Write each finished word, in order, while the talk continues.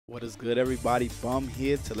What is good, everybody? Bum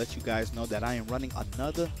here to let you guys know that I am running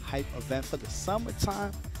another hype event for the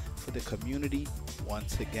summertime for the community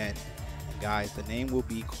once again. And guys, the name will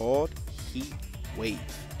be called Heat Wave.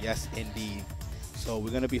 Yes, indeed. So we're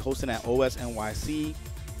going to be hosting at OS NYC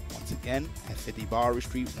once again at 50 Bowery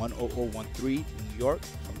Street, 10013, New York,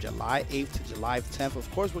 from July 8th to July 10th.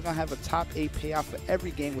 Of course, we're going to have a top 8 payout for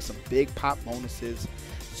every game with some big pop bonuses.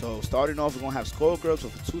 So starting off, we're going to have Skullgirls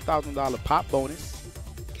with a $2,000 pop bonus.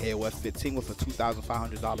 KOF 15 with a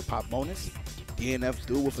 $2,500 pop bonus, DNF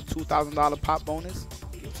Duel with a $2,000 pop bonus,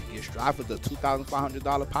 Guilty Gear Strive with a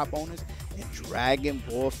 $2,500 pop bonus, and Dragon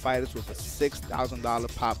Ball Fighterz with a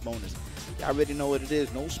 $6,000 pop bonus. Y'all already know what it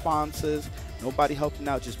is. No sponsors, nobody helping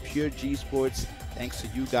out, just pure G Sports. Thanks to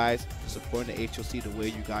you guys for supporting the HOC the way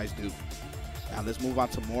you guys do. Now let's move on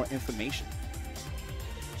to more information.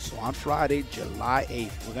 So on Friday, July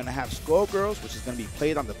 8th, we're going to have Skullgirls, which is going to be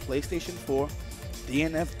played on the PlayStation 4.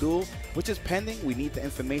 DNF Duel, which is pending. We need the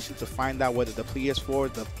information to find out whether the PS4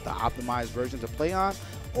 is the optimized version to play on,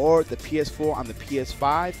 or the PS4 on the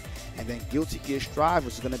PS5. And then Guilty Gear Strive,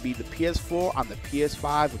 which is going to be the PS4 on the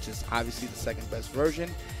PS5, which is obviously the second best version.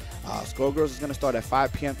 Skullgirls is going to start at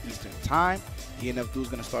 5 p.m. Eastern Time. DNF Duel is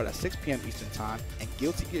going to start at 6 p.m. Eastern Time. And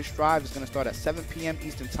Guilty Gear Strive is going to start at 7 p.m.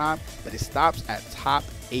 Eastern Time, but it stops at top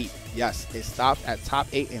 8. Yes, it stops at top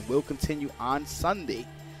 8 and will continue on Sunday.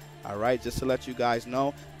 Alright, just to let you guys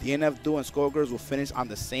know, DNF Duel and Skullgirls will finish on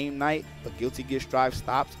the same night, but Guilty Gear Strive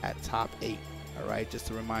stops at top 8. Alright, just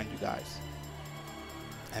to remind you guys.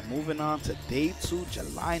 And moving on to day 2,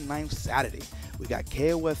 July 9th, Saturday. We got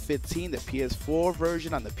KOF 15, the PS4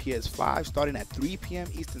 version on the PS5, starting at 3 p.m.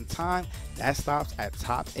 Eastern Time. That stops at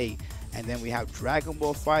top 8. And then we have Dragon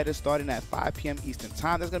Ball Fighterz starting at 5 p.m. Eastern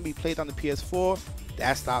Time. That's going to be played on the PS4.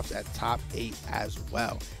 That stops at top 8 as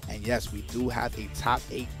well. And yes, we do have a top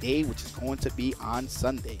 8 day, which is going to be on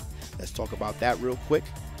Sunday. Let's talk about that real quick.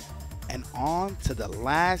 And on to the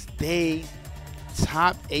last day,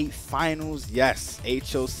 top 8 finals. Yes,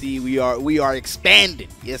 HOC, we are expanding.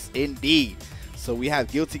 Yes, indeed. So we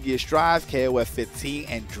have Guilty Gear Strive, KOF 15,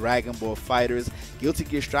 and Dragon Ball Fighterz. Guilty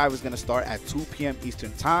Gear Strive is going to start at 2 p.m.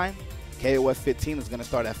 Eastern Time. KOF 15 is going to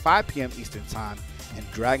start at 5 p.m. Eastern Time. And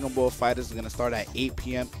Dragon Ball Fighterz is going to start at 8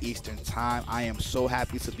 p.m. Eastern Time. I am so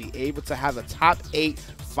happy to be able to have a top 8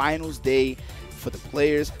 finals day for the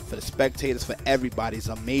players, for the spectators, for everybody. It's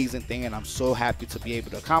an amazing thing, and I'm so happy to be able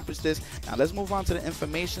to accomplish this. Now let's move on to the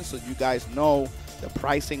information so you guys know the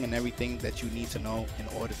pricing and everything that you need to know in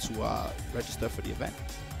order to register for the event.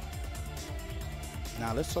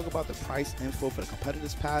 Now let's talk about the price info for the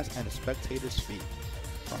competitors pass and the spectators fee.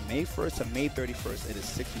 From May 1st to May 31st, it is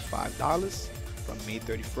 $65. From May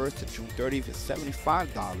 31st to June 30th, it's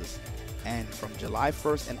 $75. And from July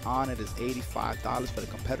 1st and on, it is $85 for the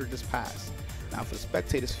competitors pass. Now for the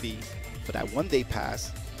spectators fee, for that one-day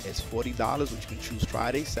pass, it's $40, which you can choose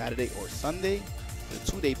Friday, Saturday, or Sunday. For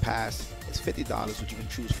the two-day pass, it's $50, which you can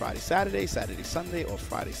choose Friday, Saturday, Saturday, Sunday, or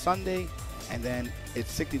Friday, Sunday. And then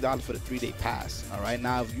it's $60 for the 3-day pass. All right,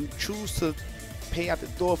 now if you choose to pay out the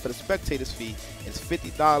door for the spectators fee, it's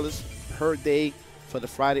 $50 per day for the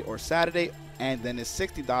Friday or Saturday, and then it's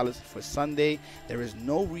 $60 for Sunday. There is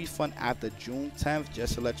no refund after June 10th,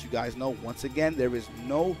 just to let you guys know. Once again, there is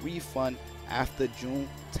no refund after June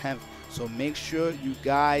 10th. So make sure you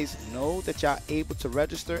guys know that y'all able to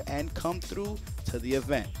register and come through to the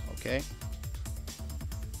event, okay?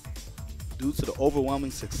 Due to the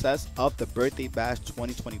overwhelming success of the Birthday Bash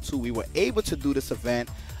 2022, we were able to do this event.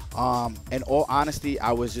 In all honesty,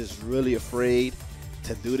 I was just really afraid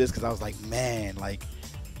to do this because I was like, man, like,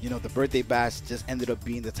 you know, the Birthday Bash just ended up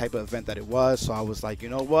being the type of event that it was. So I was like, you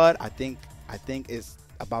know what? I think it's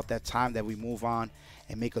about that time that we move on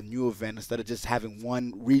and make a new event instead of just having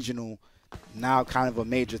one regional, now kind of a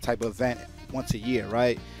major type of event once a year,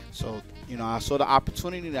 right? So, you know, I saw the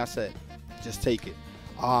opportunity and I said, just take it.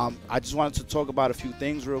 I just wanted to talk about a few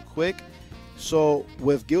things real quick. So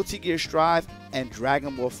with Guilty Gear Strive and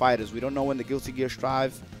Dragon Ball Fighterz, we don't know when the Guilty Gear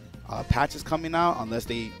Strive patch is coming out unless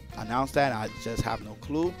they announce that. I just have no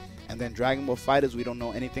clue. And then Dragon Ball Fighterz, we don't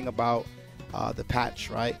know anything about the patch,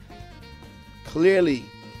 right? Clearly,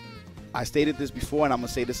 I stated this before and I'm going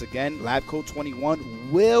to say this again. Lab Code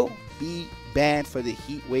 21 will be banned for the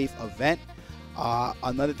Heat Wave event.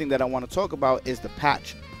 Another thing that I want to talk about is the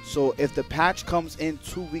patch. So if the patch comes in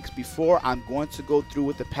 2 weeks before, I'm going to go through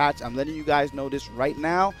with the patch. I'm letting you guys know this right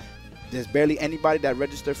now. There's barely anybody that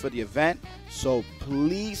registered for the event, so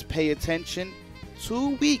please pay attention.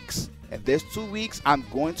 2 weeks. If there's 2 weeks, I'm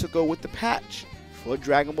going to go with the patch for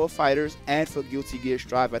Dragon Ball Fighterz and for Guilty Gear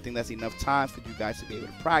Strive. I think that's enough time for you guys to be able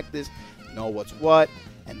to practice, know what's what,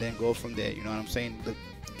 and then go from there. You know what I'm saying?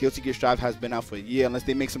 Guilty Gear Strive has been out for a year, unless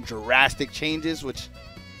they make some drastic changes, which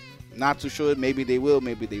not too sure. Maybe they will,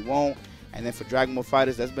 maybe they won't. And then for Dragon Ball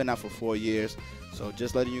FighterZ, that's been out for 4 years. So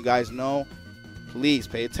just letting you guys know, please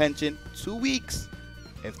pay attention. 2 weeks.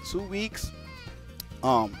 If 2 weeks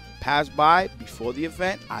pass by before the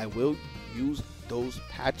event, I will use those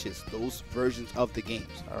patches, those versions of the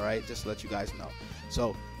games. All right, just to let you guys know.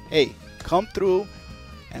 So hey, come through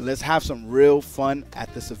and let's have some real fun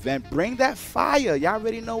at this event. Bring that fire. Y'all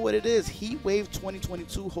already know what it is. Heat Wave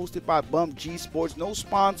 2022, hosted by Bum G Sports. No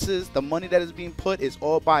sponsors. The money that is being put is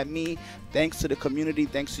all by me. Thanks to the community.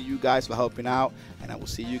 Thanks to you guys for helping out. And I will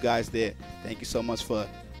see you guys there. Thank you so much for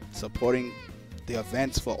supporting the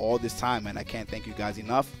events for all this time. And I can't thank you guys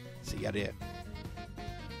enough. See ya there.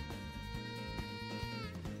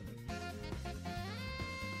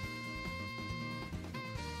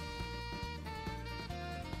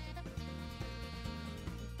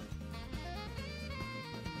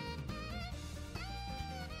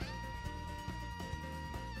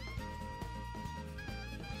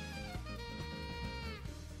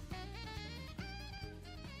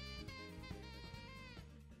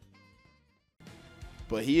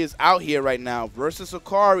 But he is out here right now versus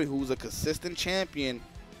Akari, who's a consistent champion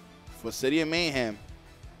for City of Mayhem.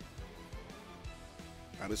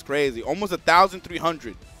 That is crazy. Almost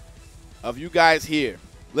 1,300 of you guys here.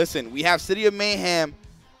 Listen, we have City of Mayhem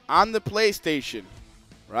on the PlayStation,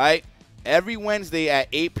 right? Every Wednesday at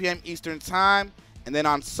 8 p.m. Eastern Time. And then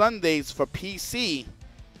on Sundays for PC,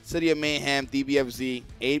 City of Mayhem, DBFZ,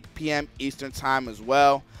 8 p.m. Eastern Time as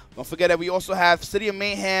well. Don't forget that we also have City of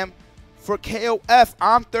Mayhem for KOF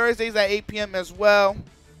on Thursdays at 8 p.m. as well,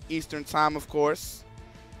 Eastern Time, of course.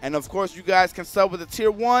 And, of course, you guys can sub with a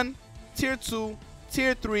Tier 1, Tier 2,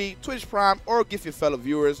 Tier 3, Twitch Prime, or gift your fellow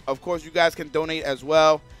viewers. Of course, you guys can donate as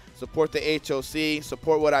well. Support the HOC,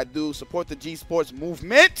 support what I do, support the G Sports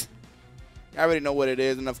movement. I already know what it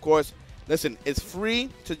is. And, of course, listen, it's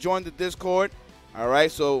free to join the Discord. All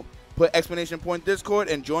right, so put exclamation point Discord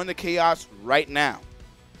and join the chaos right now.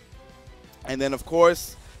 And then, of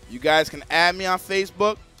course, you guys can add me on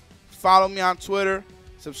Facebook, follow me on Twitter,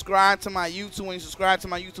 subscribe to my YouTube. When you subscribe to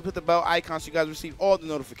my YouTube, hit the bell icon so you guys receive all the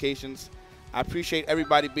notifications. I appreciate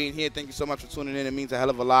everybody being here. Thank you so much for tuning in. It means a hell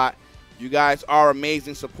of a lot. You guys are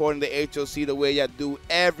amazing, supporting the HOC the way y'all do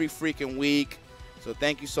every freaking week. So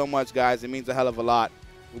thank you so much, guys. It means a hell of a lot.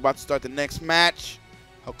 We're about to start the next match.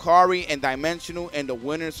 Akari and Dimensional in the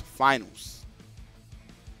winners finals.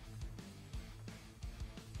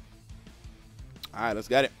 All right, let's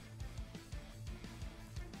get it.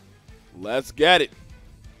 Let's get it.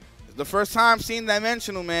 It's the first time seeing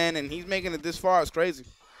Dimensional, man, and he's making it this far. It's crazy.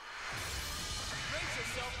 Brace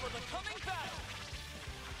yourself for the coming battle.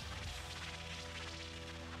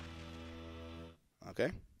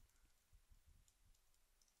 Okay.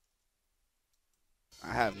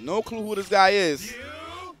 I have no clue who this guy is.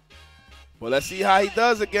 Well, let's see how he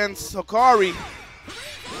does against Akari.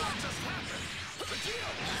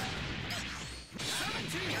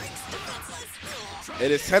 It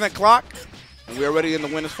is 10 o'clock, and we're already in the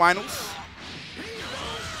winners finals.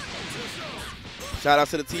 Shout out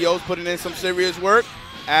to the TOs putting in some serious work,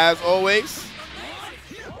 as always.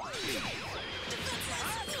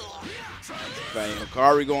 Bang,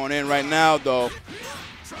 Akari going in right now, though.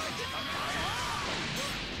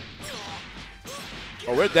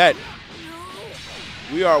 Oh, we're dead.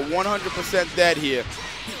 We are 100% dead here.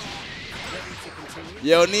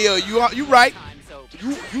 Yo, Neo, you right.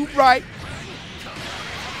 You right.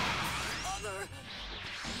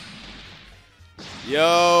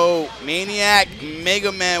 Yo, Maniac,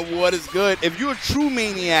 Mega Man, what is good? If you're a true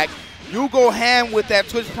Maniac, you'll go ham with that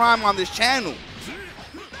Twitch Prime on this channel.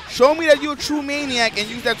 Show me that you're a true Maniac and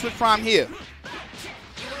use that Twitch Prime here.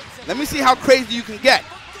 Let me see how crazy you can get.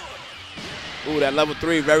 Ooh, that level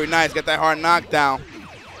 3, very nice. Get that hard knockdown.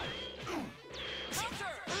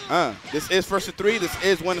 This is first to 3. This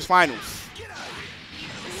is winners finals.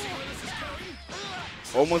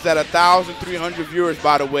 Almost at 1,300 viewers,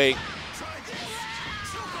 by the way.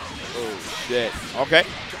 Oh, shit. Okay.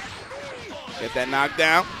 Get that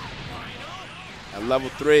knockdown. At level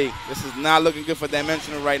 3. This is not looking good for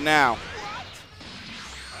Dimensional right now.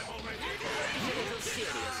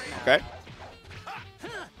 Okay.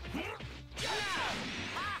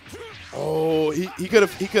 Oh, he could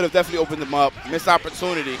have definitely opened them up. Missed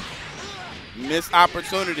opportunity. Missed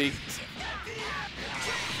opportunity.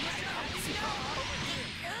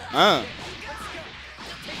 Are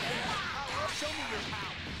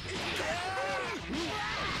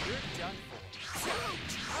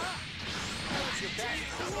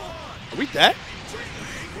we dead?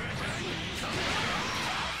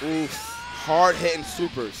 Oof. hard-hitting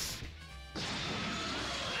supers.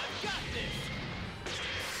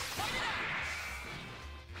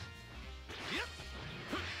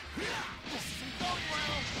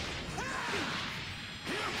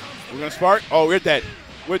 We're gonna spark. Oh, we're dead.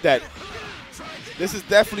 We're dead. This is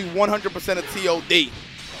definitely 100% a TOD.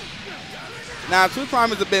 Now, 2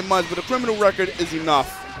 prime is a bit much, but a criminal record is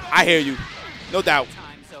enough. I hear you. No doubt.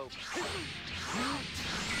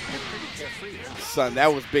 Son,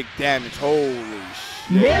 that was big damage. Holy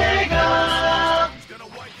shit. Nigga!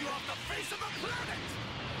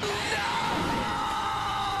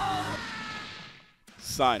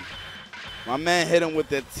 Son, my man hit him with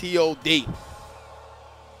the TOD.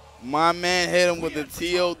 My man hit him with the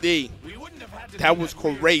TOD. That was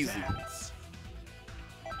crazy.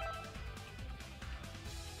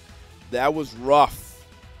 That was rough.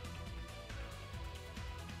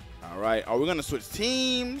 All right, are we gonna switch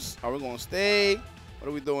teams? Are we gonna stay? What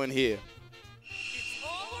are we doing here? It's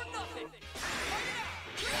all or nothing.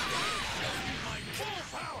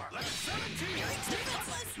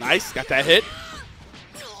 Nice, got that hit.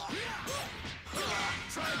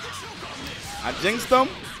 I jinxed him.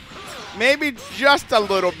 Maybe just a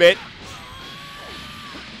little bit.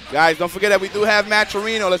 Guys, don't forget that we do have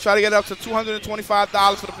Maturino. Let's try to get up to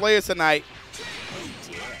 $225 for the players tonight.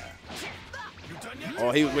 Oh,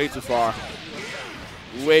 he was way too far.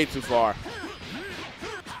 Way too far.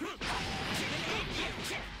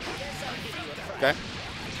 Okay.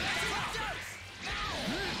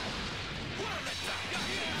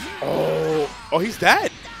 Oh, he's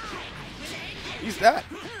dead. He's dead.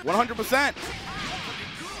 100%.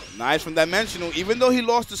 Nice from Dimensional. Even though he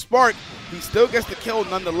lost the spark, he still gets the kill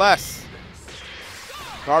nonetheless.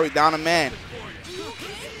 Kari down a man.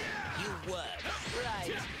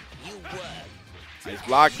 Nice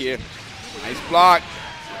block here. Nice block.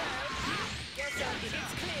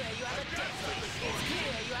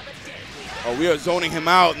 Oh, we are zoning him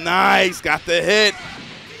out. Nice. Got the hit.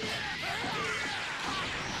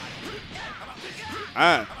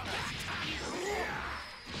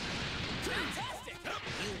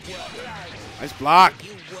 Nice block.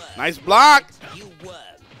 Nice block.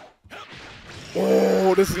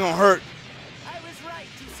 Oh, this is going to hurt.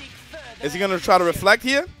 Is he going to try to reflect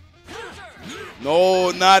here?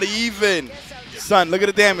 No, not even. Son, look at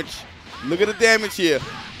the damage. Look at the damage here.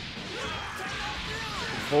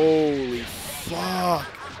 Holy fuck.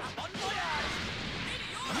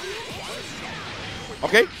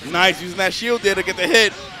 Okay, nice. Using that shield there to get the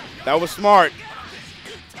hit. That was smart.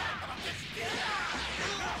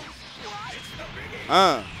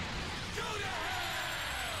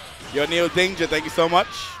 Yo, Neil Danger, thank you so much.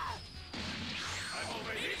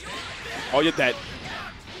 Oh, you're dead.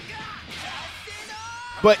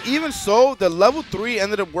 But even so, the level 3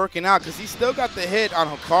 ended up working out because he still got the hit on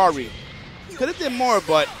Hikari. Could have did more,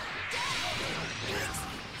 but.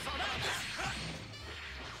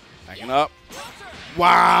 Backing up.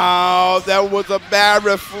 Wow, that was a bad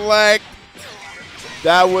reflect.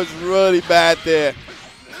 That was really bad there.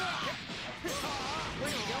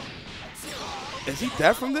 Is he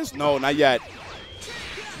dead from this? No, not yet.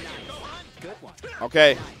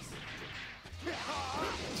 Okay.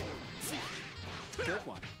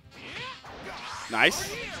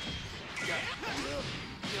 Nice.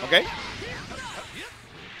 Okay.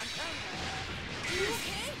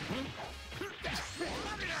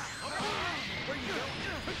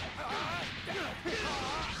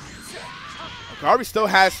 Hikari still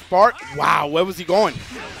has spark. Wow, where was he going?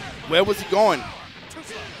 Where was he going?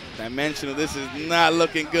 Dimensional, this is not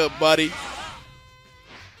looking good, buddy.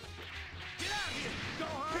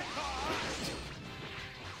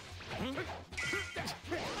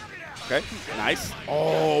 Okay, nice.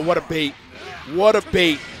 Oh, what a bait. What a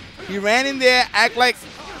bait. He ran in there, act like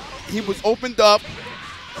he was opened up,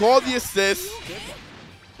 called the assist.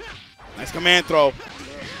 Nice command throw.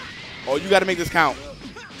 Oh, you got to make this count.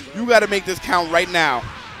 You got to make this count right now.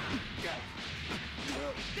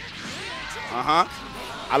 Uh-huh.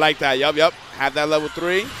 I like that. Yup, yup. Have that level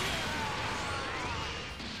 3.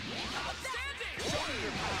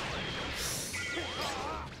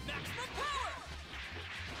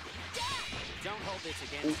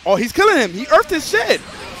 Oh, he's killing him. He earthed his shit.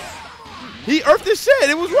 He earthed his shit.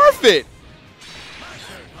 It was worth it.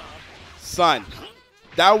 Son,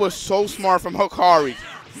 that was so smart from Hikari.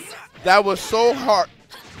 That was so hard.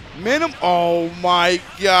 Oh, my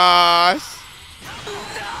gosh.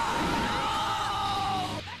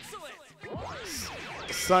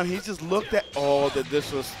 Son, he just looked at all the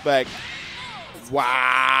disrespect.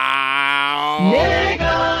 Wow.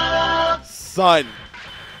 Nigga. Son,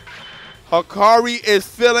 Hikari is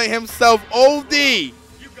feeling himself OD.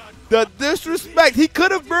 The disrespect. He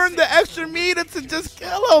could have burned the extra meter to just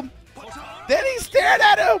kill him. Then he stared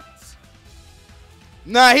at him.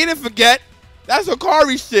 Nah, he didn't forget. That's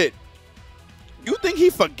Hikari shit. You think he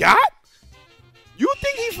forgot? You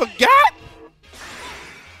think he forgot?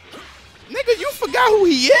 Nigga, you forgot who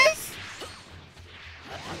he is?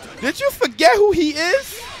 Did you forget who he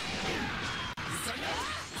is?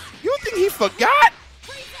 You think he forgot?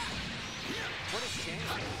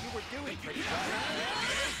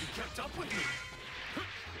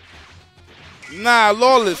 Nah,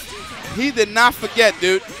 Lawless. He did not forget,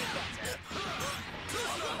 dude.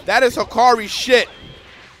 That is Hikari shit.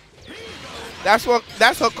 That's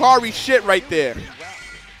Hikari shit right there.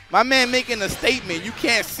 My man making a statement. You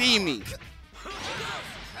can't see me.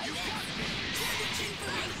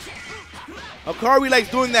 Hikari likes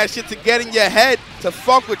doing that shit to get in your head, to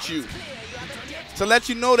fuck with you, to let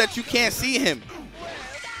you know that you can't see him.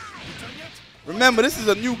 Remember, this is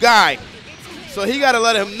a new guy, so he got to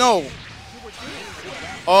let him know.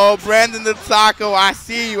 Oh, Brandon the Taco, I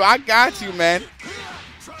see you. I got you, man.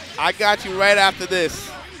 I got you right after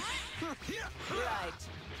this.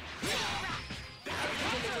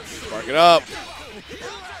 Spark it up.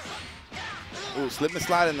 Ooh, slip and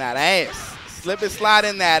slide in that ass. Slip and slide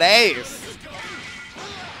in that ass.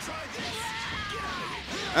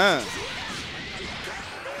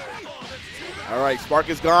 All right, Spark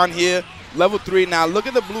is gone here. Level 3. Now, look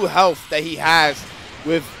at the blue health that he has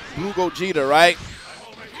with Blue Gogeta, right?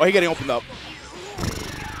 Oh, he getting opened up.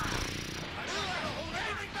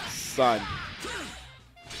 Son.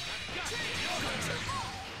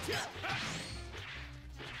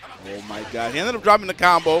 Oh, my God. He ended up dropping the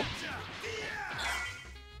combo.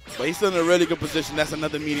 But he's still in a really good position. That's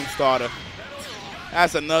another medium starter.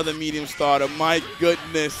 That's another medium starter. My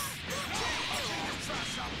goodness.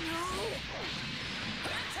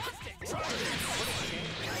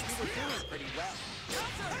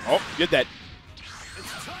 Oh, get that.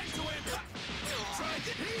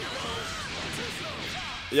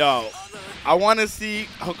 Yo, I want to see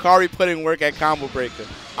Hikari put in work at Combo Breaker.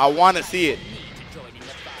 I want to see it.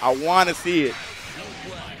 I want to see it.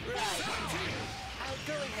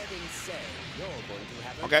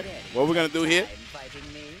 Okay, what we're going to do here?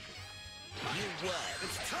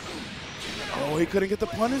 Oh, he couldn't get the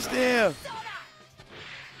punish there.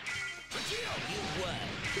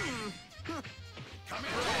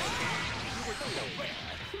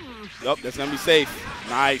 Yup, that's going to be safe.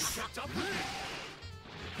 Nice.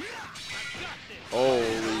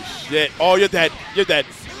 Holy shit. Oh, you're dead. You're dead.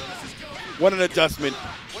 What an adjustment.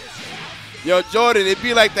 Yo, Jordan, it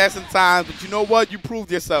be like that sometimes, but you know what? You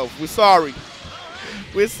proved yourself. We're sorry.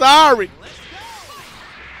 We're sorry.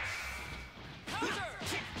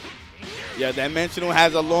 Yeah, Dimensional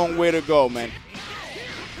has a long way to go, man.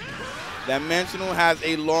 Dimensional has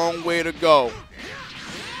a long way to go.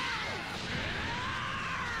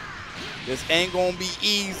 This ain't gonna be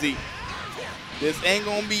easy. This ain't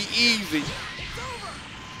gonna be easy.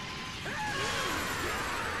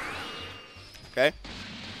 Okay.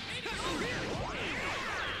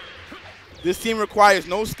 This team requires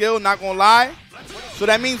no skill, not gonna lie. So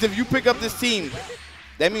that means if you pick up this team,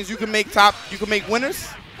 that means you can make winners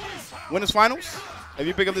finals. If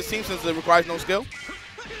you pick up this team, since it requires no skill.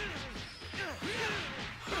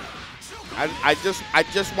 I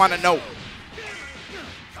just want to know.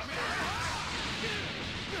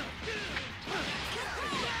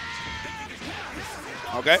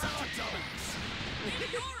 Okay.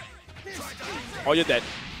 Oh, you're dead.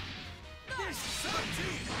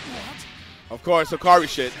 Of course, Hikari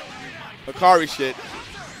shit. Hikari shit.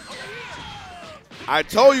 I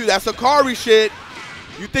told you that's Hikari shit.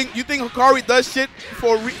 You think Hikari does shit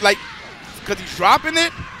for like because he's dropping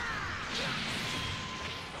it?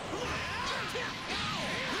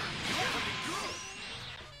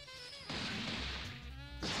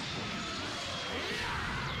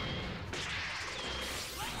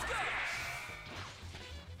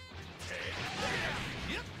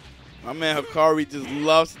 My man Hikari just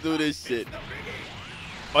loves to do this shit.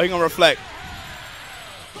 Oh, he gonna reflect.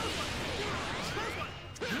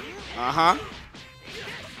 Uh-huh.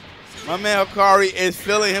 My man Hikari is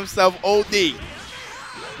feeling himself OD.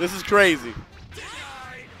 This is crazy.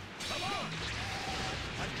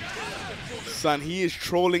 Son, he is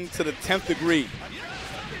trolling to the 10th degree.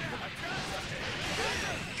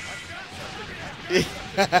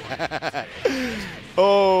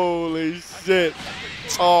 Holy shit.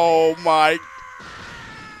 Oh my.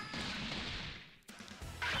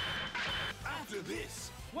 After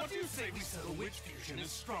this, what do you say we settle which fusion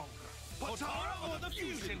is stronger? Potara or the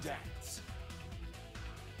fusion dance?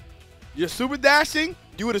 You're super dashing.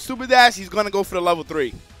 You with a super dash, he's gonna go for the level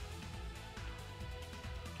 3.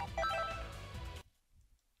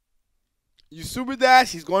 You super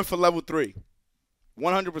dash, he's going for level 3.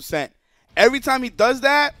 100%. Every time he does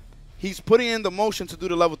that, he's putting in the motion to do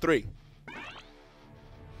the level 3.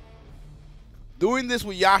 Doing this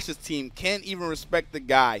with Yasha's team can't even respect the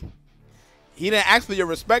guy. He didn't ask for your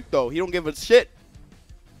respect, though. He don't give a shit.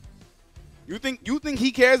 You think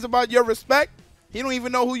he cares about your respect? He don't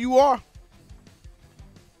even know who you are.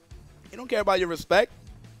 He don't care about your respect.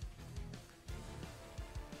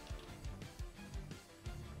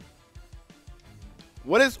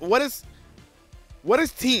 What is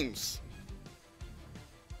teams?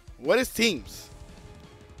 What is teams?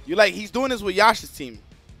 You like, he's doing this with Yasha's team.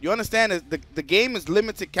 You understand that the game is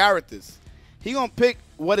limited characters. He gonna pick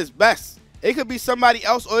what is best. It could be somebody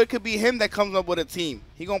else or it could be him that comes up with a team.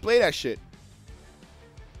 He gonna play that shit.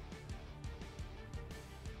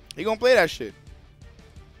 He gonna play that shit.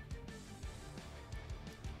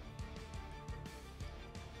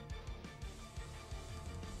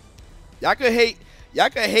 Y'all could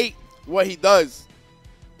hate what he does.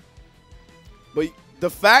 But the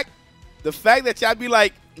fact that y'all be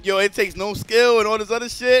like, yo, it takes no skill and all this other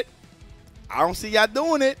shit, I don't see y'all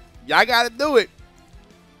doing it. Y'all gotta do it.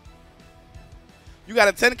 You got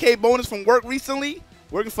a 10K bonus from work recently.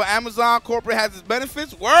 Working for Amazon corporate has its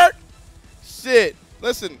benefits. Work? Shit.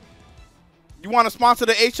 Listen, you want to sponsor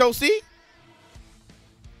the HOC?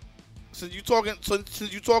 Since you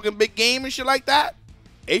talking big game and shit like that,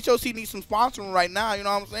 HOC needs some sponsoring right now. You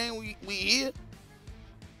know what I'm saying? We here.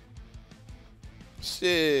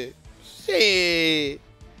 Shit.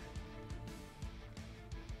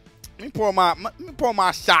 Let me pour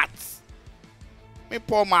my shots.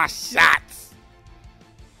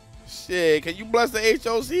 Shit, can you bless the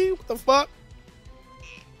HOC? What the fuck?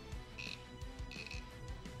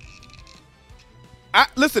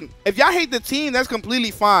 Listen, if y'all hate the team, that's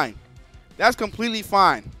completely fine. That's completely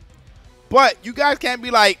fine. But you guys can't be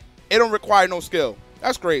like, it don't require no skill.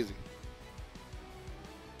 That's crazy.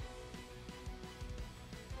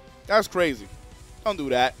 That's crazy. Don't do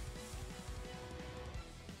that.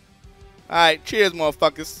 All right, cheers,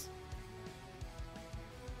 motherfuckers.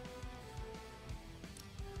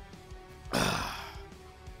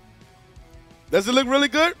 Does it look really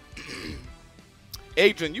good?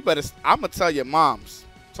 Adrian, you better. I'm going to tell your moms.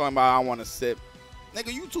 Talking about I want to sip.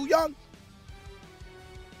 Nigga, you too young.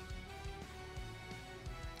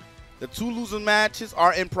 The 2 losing matches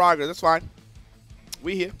are in progress. That's fine.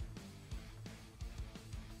 We here.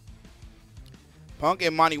 Punk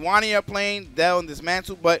and Maniwani are playing. Dell and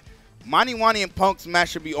Dismantle. But Maniwani and Punk's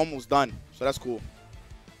match should be almost done. So that's cool.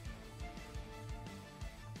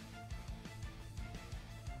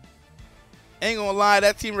 Ain't gonna lie,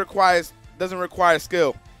 that team doesn't require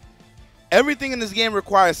skill. Everything in this game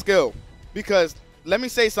requires skill. Because, let me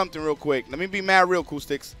say something real quick. Let me be mad real,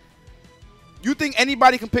 Acoustics. You think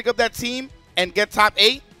anybody can pick up that team and get top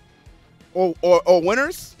 8? Or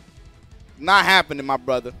winners? Not happening, my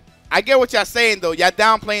brother. I get what y'all saying, though. Y'all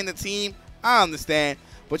downplaying the team. I understand.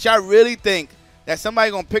 But y'all really think that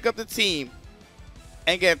somebody gonna pick up the team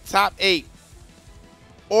and get top 8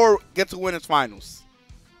 or get to winners finals?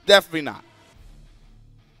 Definitely not.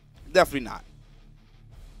 Definitely not.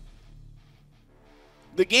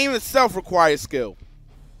 The game itself requires skill.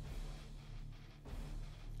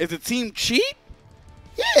 Is the team cheap?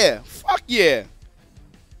 Yeah, fuck yeah.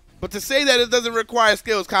 But to say that it doesn't require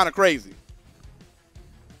skill is kind of crazy.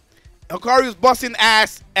 Hikari was busting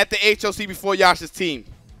ass at the HOC before Yasha's team.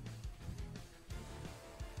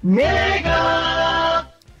 Nigga!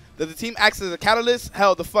 Does the team act as a catalyst?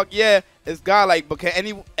 Hell, the fuck yeah. It's godlike, but can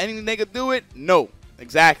any nigga do it? No.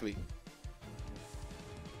 Exactly.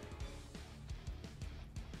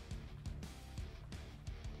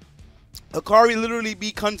 Hikari literally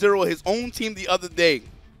beat Kun-Zero his own team the other day.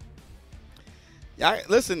 Y'all,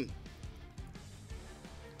 listen.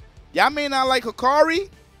 Y'all may not like Hikari,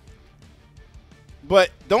 but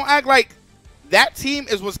don't act like that team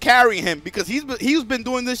is what's carrying him, because he's been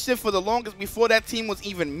doing this shit for the longest before that team was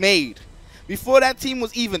even made. Before that team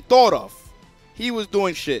was even thought of. He was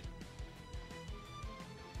doing shit.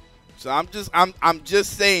 So I'm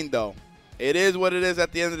just saying though. It is what it is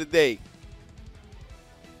at the end of the day.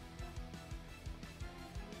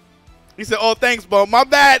 He said, "Oh, thanks, Bo. My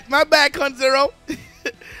bad, Kun-Zero.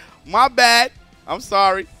 My bad. I'm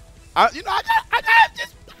sorry. I gotta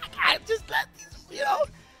just let these,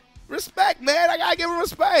 respect, man. I gotta give him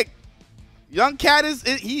respect. Young Cat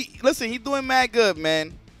listen. He doing mad good,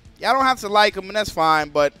 man. Y'all don't have to like him, and that's fine.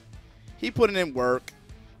 But he putting in work.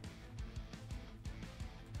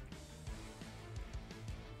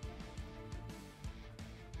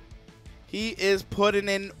 He is putting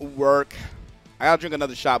in work. I gotta drink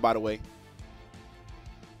another shot, by the way.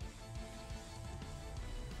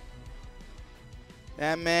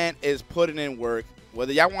 That man is putting in work.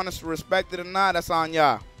 Whether y'all want us to respect it or not, that's on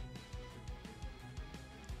y'all.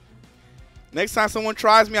 Next time someone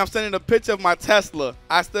tries me, I'm sending a picture of my Tesla.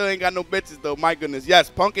 I still ain't got no bitches, though. My goodness. Yes,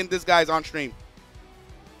 Punkin, this guy's on stream.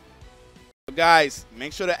 So guys,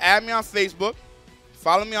 make sure to add me on Facebook,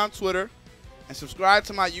 follow me on Twitter, and subscribe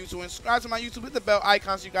to my YouTube. And subscribe to my YouTube, hit the bell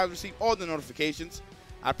icon so you guys receive all the notifications.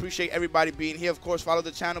 I appreciate everybody being here. Of course, follow the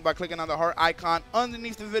channel by clicking on the heart icon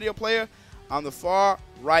underneath the video player on the far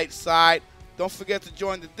right side. Don't forget to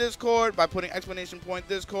join the Discord by putting !point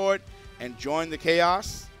Discord and join the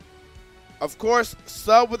chaos. Of course,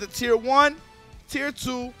 sub with the tier 1, tier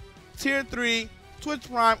 2, tier 3,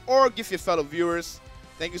 Twitch Prime, or gift your fellow viewers.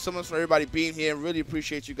 Thank you so much for everybody being here. Really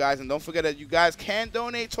appreciate you guys. And don't forget that you guys can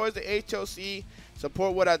donate towards the HOC.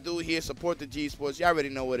 Support what I do here. Support the G Sports. You already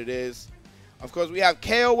know what it is. Of course, we have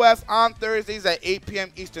KOF on Thursdays at 8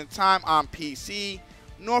 p.m. Eastern Time on PC.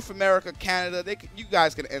 North America, Canada. You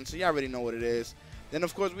guys can enter. You already know what it is. Then,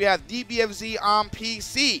 of course, we have DBFZ on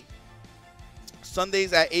PC.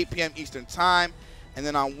 Sundays at 8 p.m. Eastern Time. And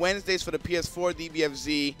then on Wednesdays for the PS4,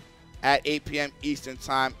 DBFZ at 8 p.m. Eastern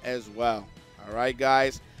Time as well. All right,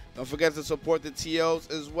 guys. Don't forget to support the TOs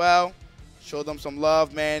as well. Show them some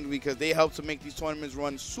love, man, because they help to make these tournaments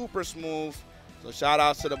run super smooth. So shout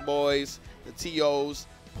outs to the boys, the TOs,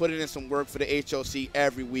 putting in some work for the HOC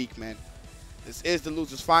every week, man. This is the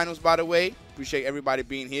Losers Finals, by the way. Appreciate everybody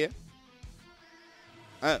being here.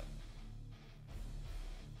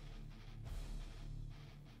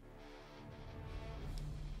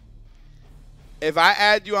 If I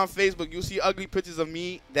add you on Facebook, you'll see ugly pictures of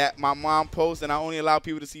me that my mom posts, and I only allow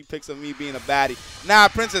people to see pics of me being a baddie. Nah,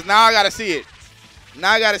 Princess, now I got to see it.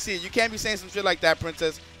 Now I got to see it. You can't be saying some shit like that,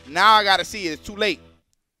 Princess. Now I got to see it. It's too late.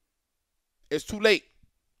 It's too late.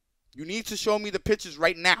 You need to show me the pictures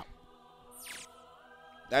right now.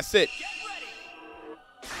 That's it.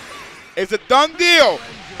 It's a done deal.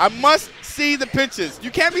 I must see the pictures. You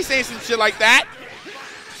can't be saying some shit like that.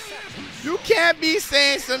 You can't be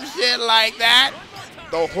saying some shit like that.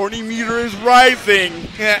 The horny meter is rising.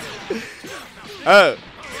 Oh,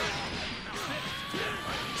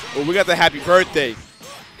 we got the happy birthday.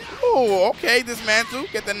 Oh, okay, this man too.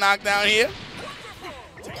 Get the knockdown here.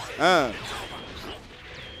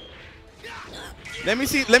 Let me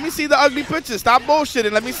see the ugly pictures. Stop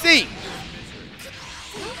bullshitting. Let me see.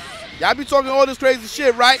 Y'all be talking all this crazy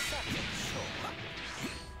shit, right?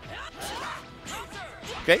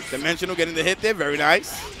 Okay, Dimensional getting the hit there. Very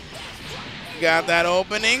nice. Got that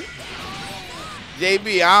opening.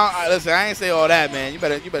 JB, listen, I ain't say all that, man. You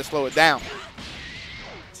better slow it down.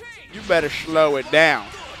 You better slow it down.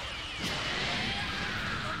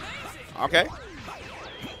 Okay.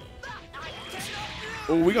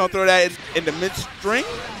 Oh, we're going to throw that in the midstring.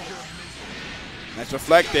 Nice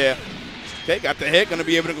reflect there. Okay, got the hit. Going to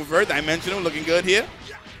be able to convert. Dimensional looking good here.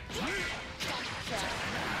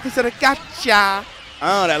 He said, I gotcha.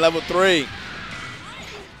 Oh, that level 3.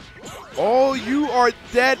 Oh, you are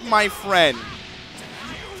dead, my friend.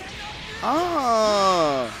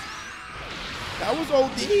 Oh. That was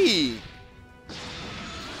OD.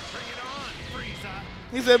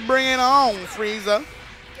 He said, bring it on, Frieza.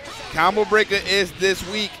 Combo Breaker is this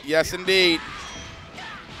week. Yes, indeed.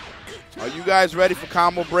 Are you guys ready for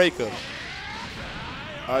Combo Breaker?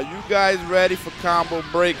 Are you guys ready for Combo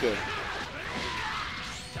Breaker?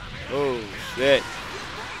 Oh, shit.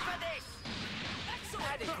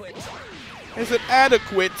 Is it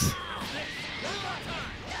adequate?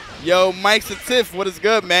 Yo, Mike's a tiff. What is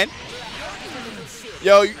good, man?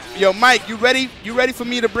 Yo, Mike, you ready? You ready for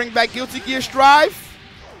me to bring back Guilty Gear Strive?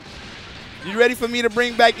 You ready for me to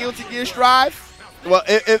bring back Guilty Gear Strive? Well,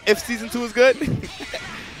 if season 2 is good,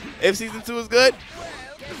 if season 2 is good.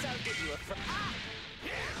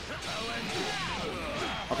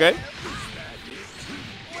 Okay.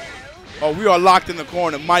 Oh, we are locked in the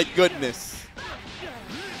corner. My goodness.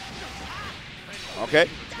 Okay.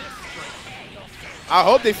 I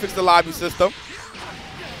hope they fix the lobby system.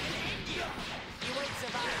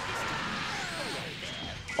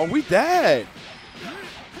 Oh, we dead.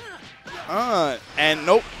 And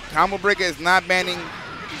nope, Combo Breaker is not banning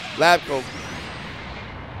Lab Coat.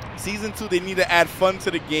 Season 2, they need to add fun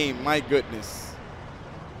to the game. My goodness.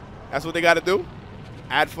 That's what they got to do?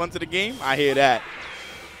 Add fun to the game? I hear that.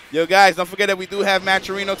 Yo, guys, don't forget that we do have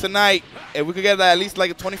Maturino tonight. If we could get at least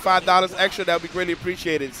like a $25 extra, that would be greatly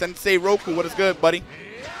appreciated. Sensei Roku, what is good, buddy?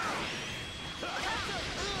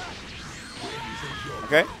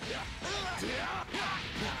 Okay.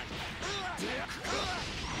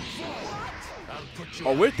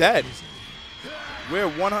 Oh, we're dead. We're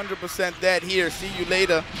 100% dead here. See you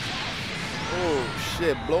later. Oh,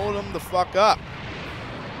 shit. Blow them the fuck up.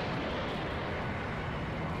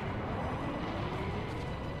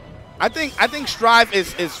 I think Strive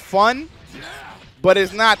is fun, but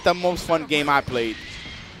it's not the most fun game I played.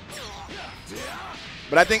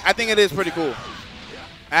 But I think it is pretty cool.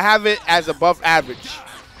 I have it as above average.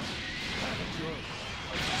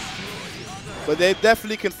 But they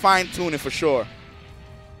definitely can fine-tune it for sure.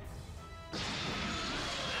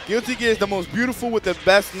 Guilty Gear is the most beautiful with the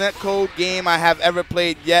best netcode game I have ever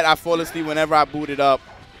played, yet I fall asleep whenever I boot it up.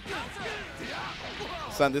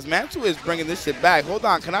 Son, this Mantle is bringing this shit back. Hold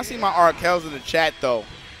on, can I see my Arkels in the chat, though?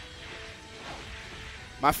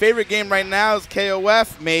 My favorite game right now is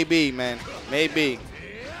KOF? Maybe, man. Maybe.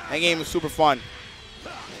 That game is super fun.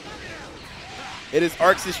 It is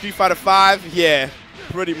Arcs in Street Fighter V? Yeah,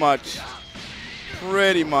 pretty much.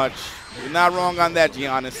 Pretty much. You're not wrong on that,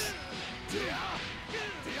 Giannis.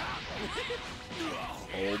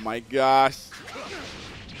 Oh my gosh.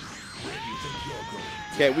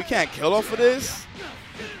 Okay, we can't kill off of this.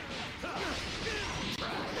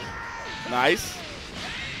 Nice.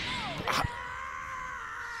 The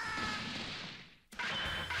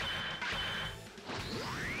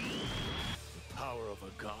power of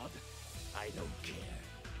a god? I don't care.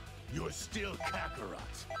 You're still Kakarot.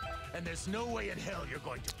 And there's no way in hell you're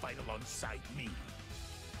going to fight alongside me.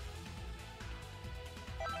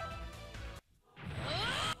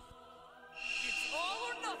 It's all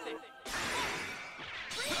or nothing.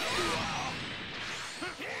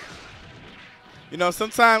 You know,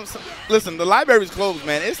 sometimes, listen, the library's closed,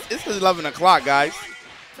 man. It's 11 o'clock, guys.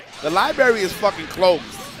 The library is fucking closed.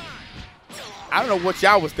 I don't know what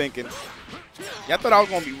y'all was thinking. Y'all thought I was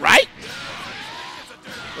going to be right?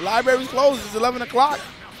 The library's closed. It's 11 o'clock.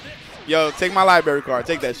 Yo, take my library card.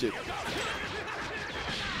 Take that shit.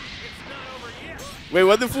 Wait,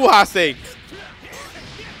 what did Fuha say?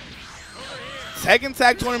 Tekken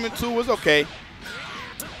Tag Tournament 2 was okay.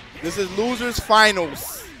 This is Losers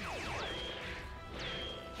Finals.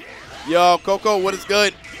 Yo, Coco, what is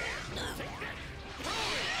good?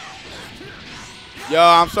 Yo,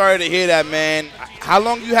 I'm sorry to hear that, man. How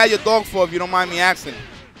long you had your dog for, if you don't mind me asking?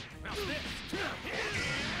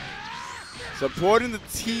 Supporting the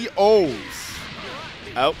TOs.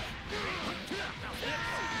 Oh.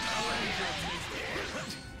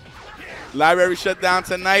 Library shut down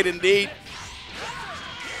tonight, indeed.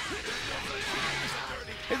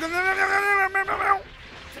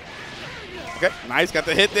 Okay, nice. Got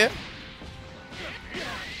the hit there.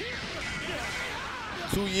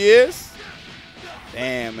 2 years.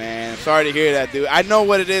 Damn, man. Sorry to hear that, dude. I know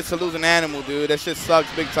what it is to lose an animal, dude. That shit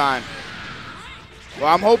sucks big time.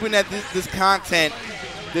 Well, I'm hoping that this content,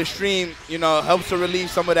 this stream, you know, helps to relieve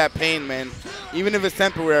some of that pain, man. Even if it's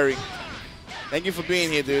temporary. Thank you for being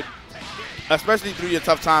here, dude. Especially through your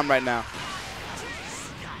tough time right now.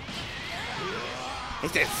 He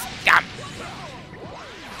said, scum.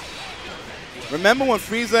 Remember when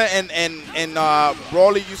Frieza and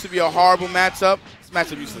Broly used to be a horrible matchup? This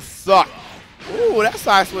matchup used to suck. Ooh, that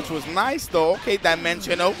side switch was nice, though. Okay,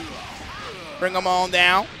 Dimensional. Bring them on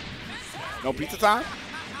down. No pizza time?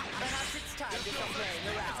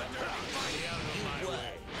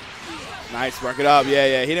 Nice, work it up.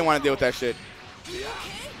 Yeah, he didn't want to deal with that shit.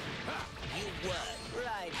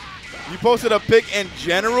 You posted a pic in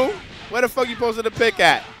general? Where the fuck you posted a pic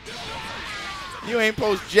at? You ain't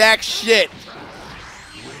post jack shit.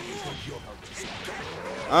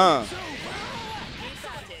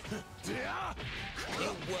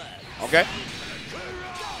 Okay.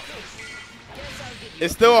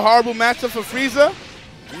 It's still a horrible matchup for Frieza.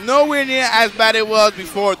 Nowhere near as bad it was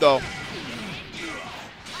before, though.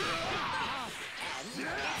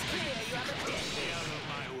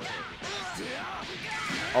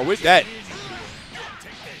 Oh, we're dead.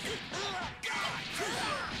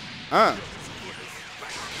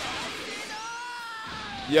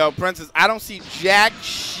 Yo, Princess, I don't see jack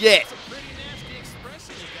shit.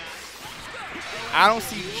 I don't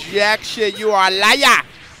see jack shit. You are a liar.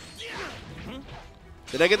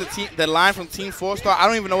 Did I get the line from Team 4-Star? I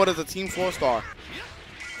don't even know what is a Team 4-Star.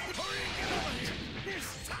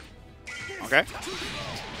 Okay.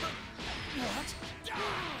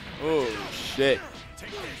 Oh shit.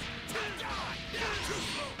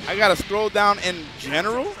 I gotta scroll down in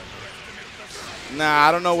general? Nah,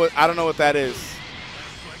 I don't know what that is.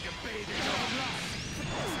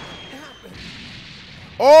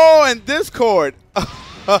 Oh, in Discord.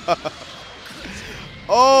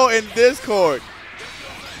 Oh, in Discord.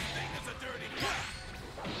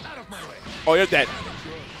 Oh, you're dead.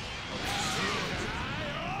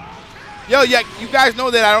 Yo, yeah, you guys know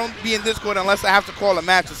that I don't be in Discord unless I have to call a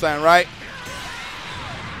match or something, right?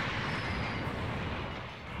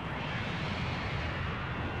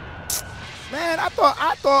 Man, Man, I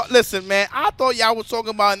thought, listen, man, I thought y'all was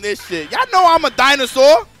talking about this shit. Y'all know I'm a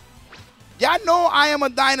dinosaur. Y'all know I am a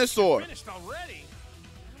dinosaur. Finished already.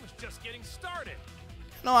 I was just getting started.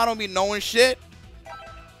 No, I don't be knowing shit.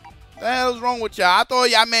 The hell's wrong with y'all? I thought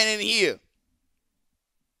y'all meant in here.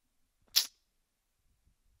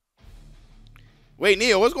 Wait,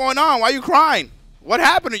 Neil, what's going on? Why you crying? What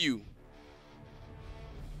happened to you?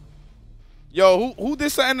 Yo, who did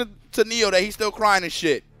something to Neo that he's still crying and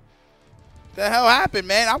shit? The hell happened,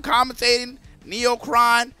 man? I'm commentating, Neo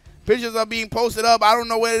crying, pictures are being posted up. I don't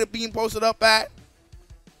know where they're being posted up at.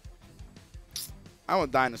 I'm a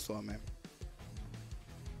dinosaur, man.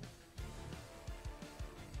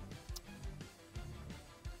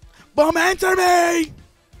 Bum, answer me!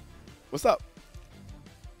 What's up?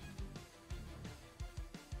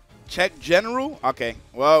 Check general? Okay.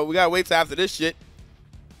 Well, we gotta wait till after this shit.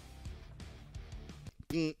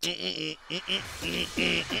 You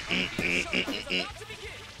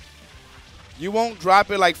won't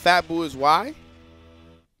drop it like Fat Boo is why?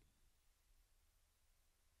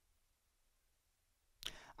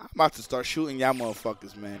 I'm about to start shooting y'all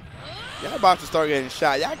motherfuckers, man. Y'all about to start getting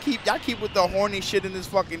shot. Y'all keep with the horny shit in this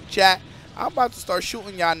fucking chat. I'm about to start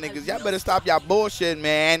shooting y'all niggas. Y'all better stop y'all bullshit,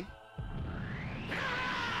 man.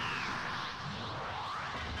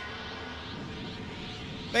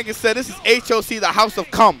 Nigga said this is HOC, the House of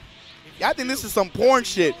Cum. Y'all think this is some porn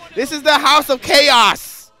shit. This is the House of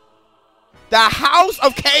Chaos. The House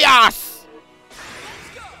of Chaos.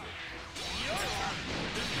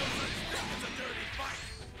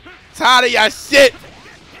 Tired of y'all shit.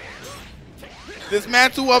 This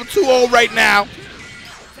man up 2-0 right now.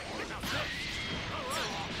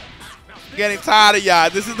 Getting tired of y'all.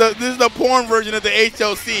 This is the porn version of the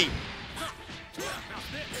HOC.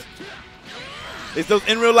 It's those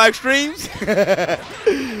in real life streams.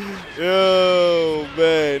 Yo,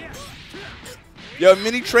 man. Yo,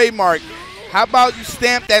 mini trademark. How about you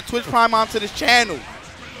stamp that Twitch Prime onto this channel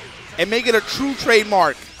and make it a true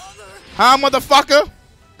trademark? Huh, motherfucker?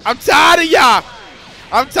 I'm tired of y'all.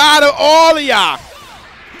 I'm tired of all of y'all.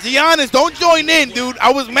 Giannis, don't join in, dude.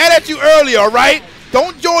 I was mad at you earlier, all right?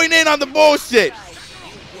 Don't join in on the bullshit.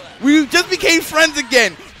 We just became friends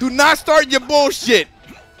again. Do not start your bullshit.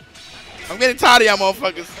 I'm getting tired of y'all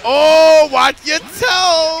motherfuckers. Oh, watch your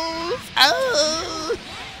toes. Oh.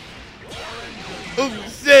 Oh,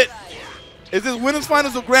 shit. Is this winners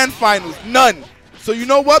finals or grand finals? None. So you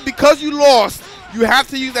know what? Because you lost, you have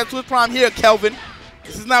to use that Twitch Prime here, Kelvin.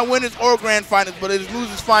 This is not winners or grand finals, but it is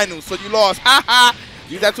losers finals. So you lost. Ha ha.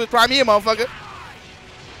 Use that Twitch Prime here, motherfucker.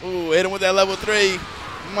 Ooh, hit him with that level 3.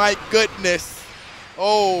 My goodness.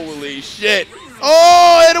 Holy shit.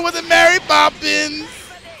 Oh, hit him with the Mary Poppins.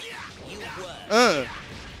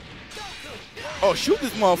 Oh, shoot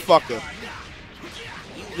this motherfucker.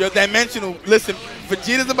 Your dimensional. Listen,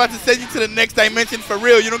 Vegeta's about to send you to the next dimension for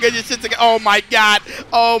real. You don't get your shit together. Oh, my God.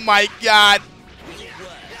 Oh, my God.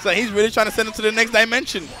 So he's really trying to send him to the next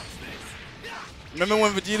dimension. Remember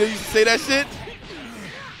when Vegeta used to say that shit?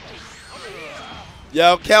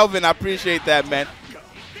 Yo, Kelvin, I appreciate that, man.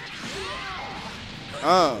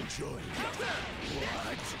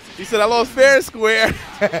 He said I lost fair and square.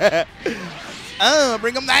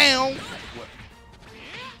 Bring him down.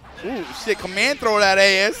 Ooh, shit, command throw that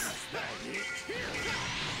ass.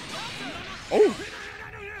 Ooh.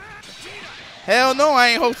 Hell no, I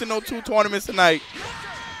ain't hosting no 2 tournaments tonight.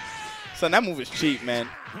 Son, that move is cheap, man.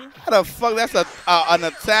 How the fuck? That's an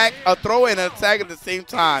attack, a throw, and an attack at the same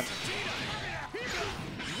time.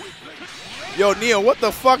 Yo, Neil, what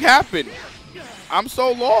the fuck happened? I'm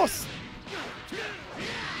so lost.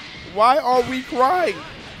 Why are we crying?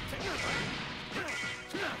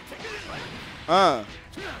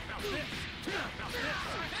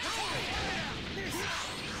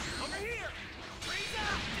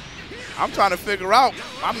 I'm trying to figure out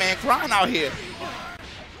my man crying out here.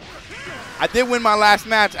 I did win my last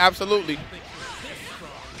match, absolutely.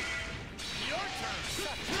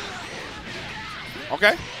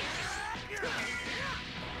 Okay.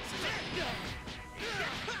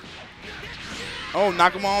 Oh,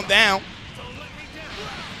 knock him on down.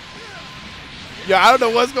 Yo, I don't know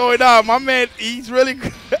what's going on. My man, he's really...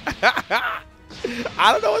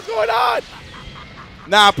 I don't know what's going on.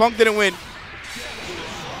 Nah, Punk didn't win.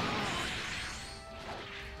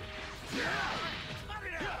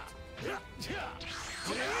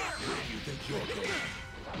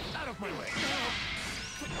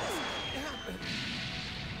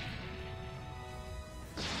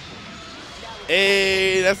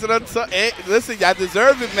 Hey, that's what I'm saying. Hey, listen, y'all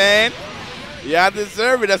deserve it, man. Y'all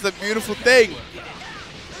deserve it. That's a beautiful thing.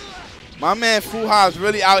 My man Fuha is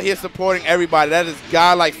really out here supporting everybody. That is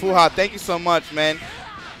godlike. Fuha, thank you so much, man.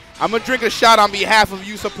 I'm going to drink a shot on behalf of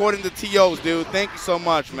you supporting the TOs, dude. Thank you so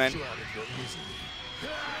much, man.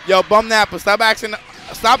 Yo, Bum Napper, stop asking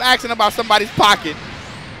about somebody's pocket.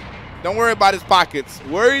 Don't worry about his pockets.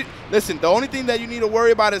 Listen, the only thing that you need to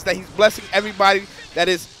worry about is that he's blessing everybody that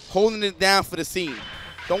is holding it down for the scene.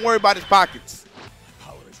 Don't worry about his pockets.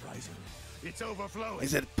 Power is rising. It's overflowing. He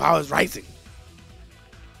said, power is rising.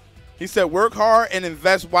 He said, work hard and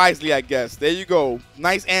invest wisely, I guess. There you go.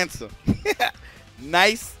 Nice answer.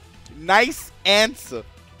 Nice answer.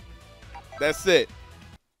 That's it.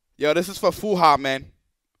 Yo, this is for Fuha, man.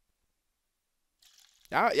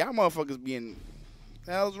 Y'all motherfuckers being...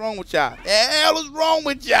 The hell is wrong with y'all? The hell is wrong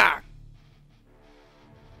with y'all?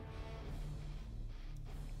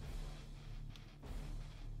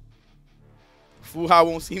 Fuha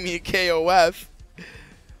won't see me in KOF.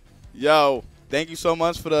 Yo, thank you so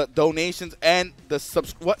much for the donations and the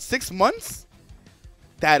 6 months?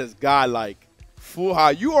 That is godlike.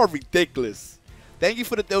 Fuha, you are ridiculous. Thank you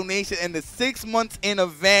for the donation and the 6 months in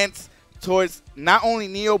advance towards not only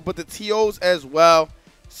Neo but the TOs as well.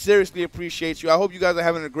 Seriously appreciate you. I hope you guys are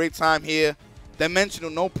having a great time here. Dimensional,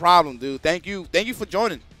 no problem, dude. Thank you. Thank you for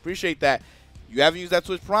joining. Appreciate that. You haven't used that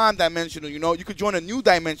Twitch Prime Dimensional, you know, you could join a new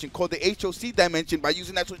dimension called the HOC Dimension by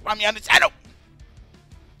using that Twitch Prime on the channel.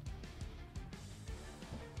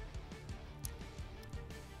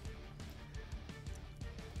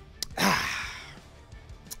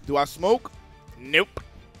 Do I smoke? Nope.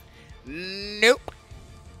 Nope.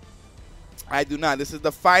 I do not. This is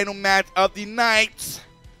the final match of the night.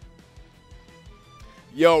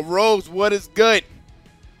 Yo, Rose, what is good?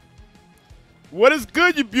 What is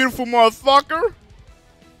good, you beautiful motherfucker?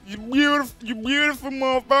 You beautiful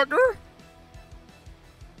motherfucker.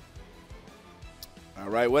 All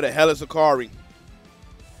right, where the hell is Akari?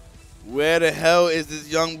 Where the hell is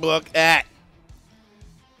this young buck at?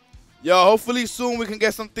 Yo, hopefully soon we can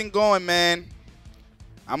get something going, man.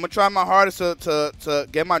 I'm going to try my hardest to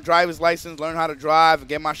get my driver's license, learn how to drive, and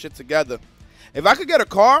get my shit together. If I could get a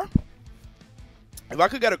car,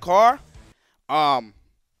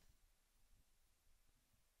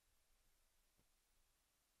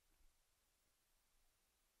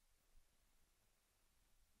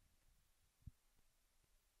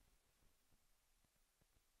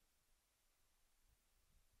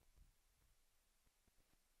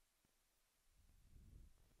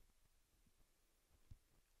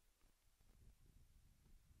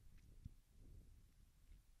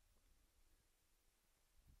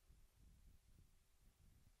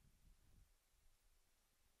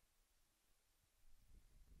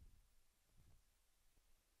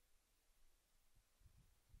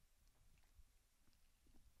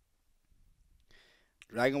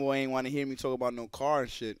 Dragon Ball ain't want to hear me talk about no car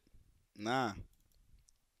and shit. Nah.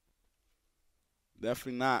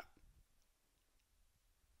 Definitely not.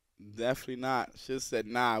 Definitely not. Shit said,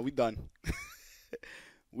 nah, we done.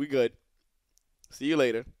 We good. See you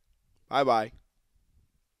later. Bye-bye.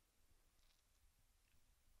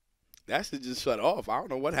 That shit just shut off. I don't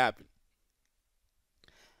know what happened.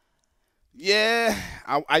 Yeah,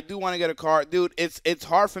 I do want to get a car. Dude, it's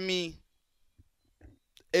hard for me.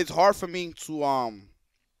 It's hard for me to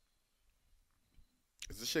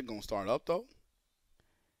Is this shit gonna start up though?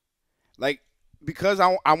 Like, because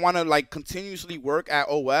I want to like continuously work at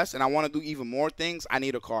OS and I want to do even more things, I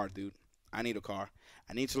need a car, dude. I need a car.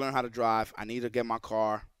 I need to learn how to drive. I need to get my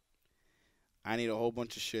car. I need a whole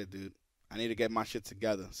bunch of shit, dude. I need to get my shit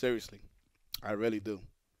together. Seriously. I really do.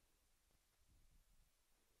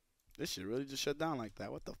 This shit really just shut down like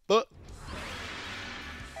that. What the fuck?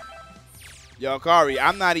 Yo, Kari,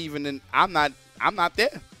 I'm not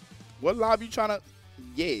there. What lobby you trying to?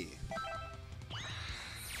 Yeah.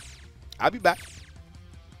 I'll be back.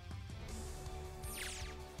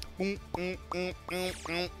 My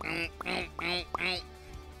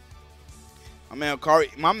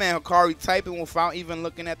man Hikari typing without even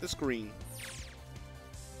looking at the screen.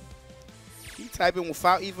 He typing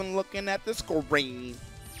without even looking at the screen.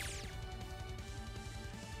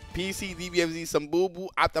 PC DBFZ some boo-boo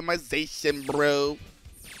optimization, bro.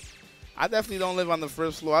 I definitely don't live on the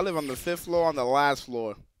first floor. I live on the 5th floor on the last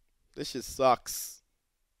floor. This shit sucks.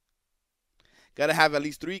 Gotta have at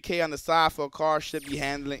least 3K on the side for a car should be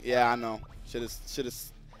handling. Yeah, I know. Shit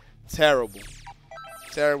is terrible.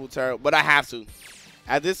 Terrible, terrible. But I have to.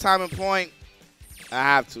 At this time and point, I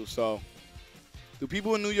have to. So, do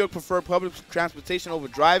people in New York prefer public transportation over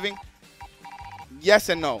driving? Yes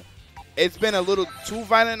and no. It's been a little too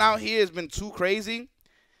violent out here. It's been too crazy.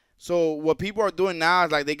 So what people are doing now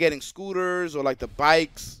is like they're getting scooters or like the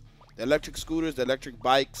bikes, the electric scooters, the electric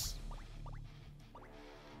bikes.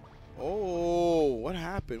 Oh, what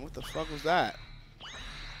happened? What the fuck was that?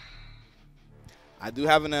 I do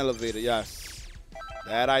have an elevator, yes.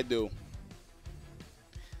 That I do.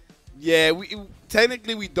 Yeah,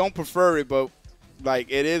 technically we don't prefer it, but like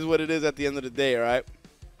it is what it is at the end of the day, right?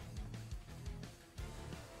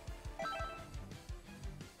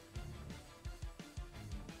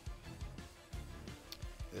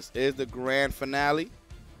 This is the grand finale.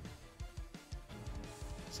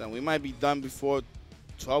 So we might be done before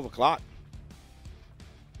 12 o'clock.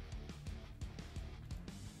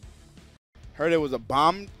 Heard there was a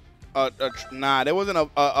bomb. Nah, there wasn't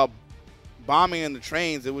a bombing in the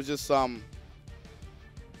trains. It was just some.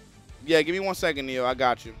 Yeah, give me 1 second, Neo. I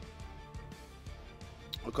got you.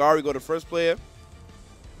 Akari, go to first player.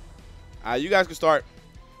 You guys can start.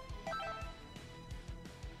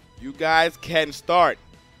 You guys can start.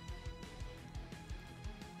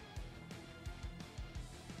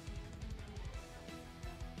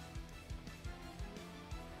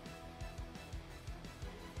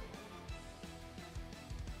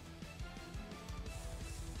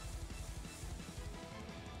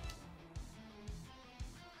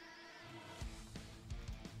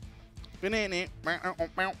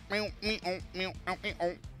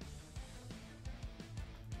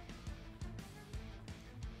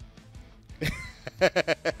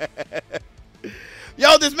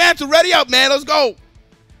 Yo, dismantle, ready up, man. Let's go.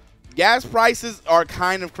 Gas prices are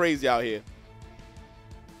kind of crazy out here.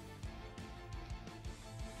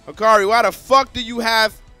 Akari, why the fuck do you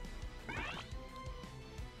have...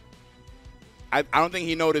 I don't think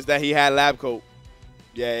he noticed that he had lab coat.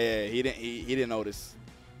 Yeah, he didn't notice.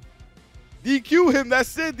 DQ him,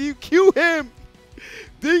 that's it. DQ him.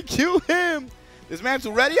 DQ him.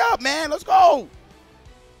 Dismantle, ready up, man. Let's go.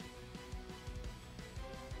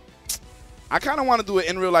 I kind of want to do an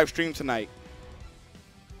in real life stream tonight.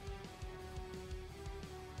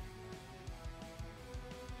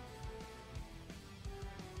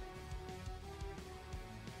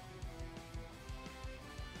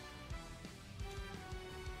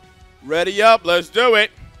 Ready up. Let's do it.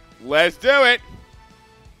 Let's do it.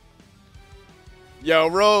 Yo,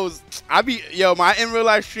 Rose, my in real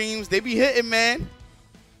life streams, they be hitting, man.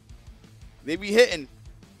 They be hitting.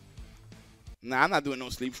 Nah, I'm not doing no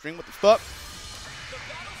sleep stream. What the fuck?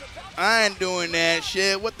 I ain't doing that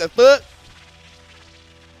shit. What the fuck?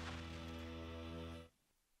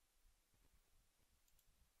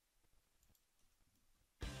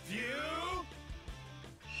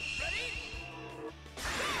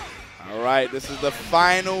 All right, this is the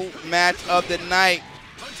final match of the night.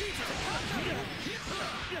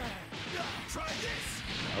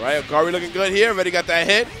 All right, Akari looking good here. Already got that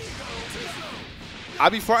hit. I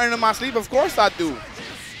be farting in my sleep. Of course I do.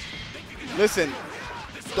 Listen,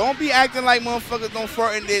 don't be acting like motherfuckers don't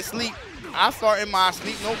fart in their sleep. I fart in my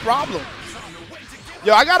sleep, no problem.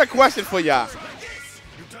 Yo, I got a question for y'all.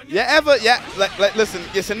 Listen,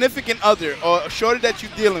 your significant other or a shorty that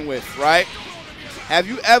you're dealing with, right? Have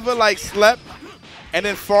you ever, like, slept and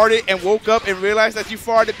then farted and woke up and realized that you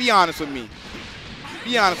farted? Be honest with me.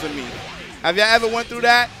 Be honest with me. Have y'all ever went through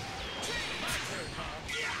that?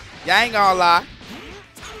 Y'all ain't gonna lie.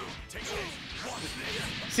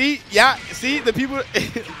 See, yeah, see the people,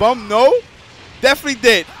 bum, no, definitely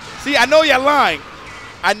did. See, I know y'all lying.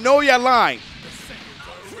 I know y'all lying.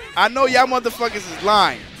 I know y'all motherfuckers is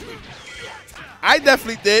lying. I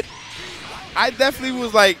definitely did. I definitely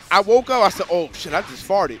was like, I woke up, I said, oh shit, I just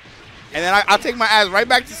farted. And then I take my ass right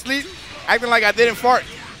back to sleep, acting like I didn't fart.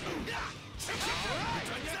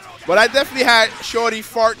 But I definitely had shorty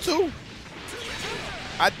fart too.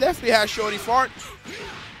 I definitely had shorty fart.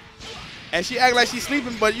 And she act like she's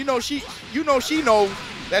sleeping, but you know she knows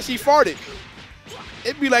that she farted.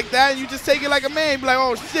 It'd be like that, and you just take it like a man. Be like,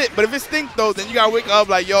 oh shit. But if it stink though, then you gotta wake up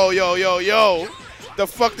like, yo, the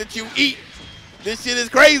fuck did you eat? This shit is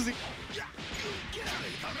crazy.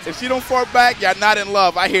 If she don't fart back, y'all not in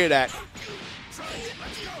love. I hear that.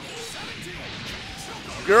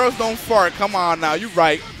 Girls don't fart. Come on now, you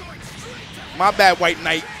right. My bad, White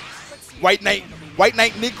Knight. White Knight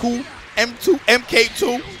Niku, M2,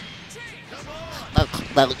 MK2.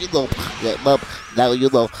 Now you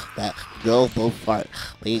know that girls don't fart.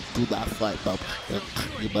 They do not fart, Bub.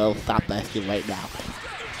 You better stop that shit right now.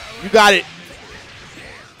 You got it,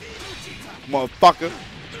 motherfucker.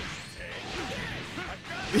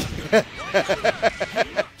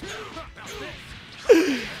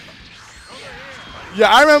 Yeah,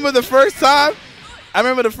 I remember the first time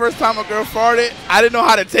a girl farted, I didn't know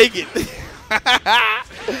how to take it.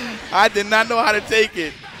 I did not know how to take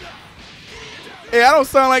it. Hey, I don't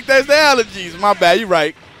sound like that. It's the allergies. My bad. You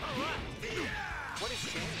right.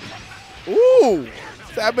 Ooh.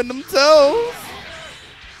 Tapping them toes.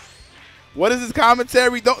 What is this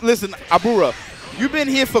commentary? Don't listen, Abura. You've been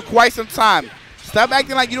here for quite some time. Stop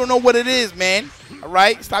acting like you don't know what it is, man. All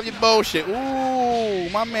right? Stop your bullshit. Ooh,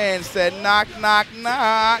 my man said knock, knock,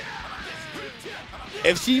 knock.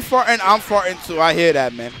 If she farting, I'm farting too. I hear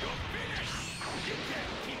that, man.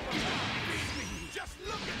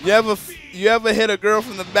 You ever hit a girl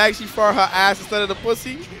from the back, she fart her ass instead of the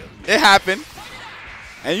pussy? It happened.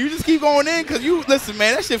 And you just keep going in because you, listen,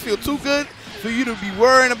 man, that shit feel too good for you to be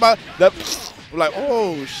worrying about the, like,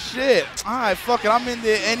 oh, shit. All right, fuck it, I'm in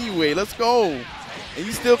there anyway. Let's go. And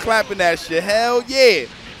you still clapping that shit. Hell yeah.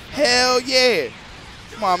 Hell yeah.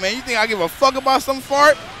 Come on, man. You think I give a fuck about some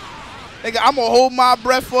fart? Nigga, I'm going to hold my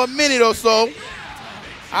breath for a minute or so.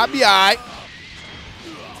 I'll be all right.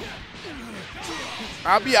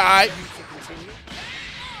 I'll be all right.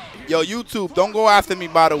 Yo, YouTube, don't go after me,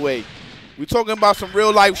 by the way. We talking about some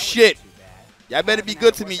real life shit. Y'all better be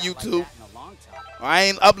good to me, YouTube. I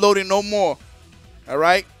ain't uploading no more. All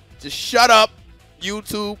right? Just shut up,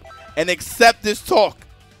 YouTube, and accept this talk.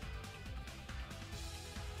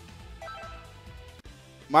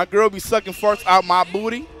 My girl be sucking farts out my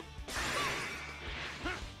booty.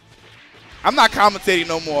 I'm not commentating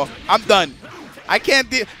no more. I'm done. I can't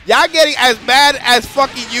deal. Y'all getting as bad as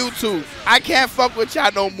fucking YouTube. I can't fuck with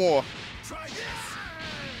y'all no more.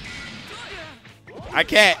 I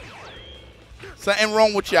can't. Something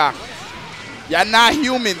wrong with y'all. Y'all not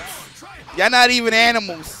humans. Y'all not even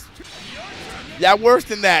animals. Y'all worse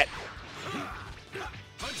than that.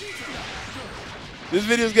 This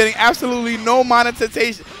video is getting absolutely no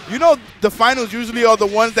monetization. You know the finals usually are the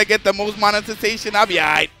ones that get the most monetization. I'll be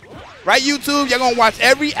alright. Right, YouTube? Y'all gonna watch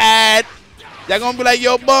every ad. Y'all gonna be like,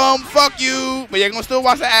 yo, bum, fuck you. But y'all gonna still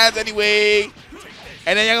watch the ads anyway.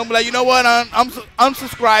 And then y'all gonna be like, you know what? I'm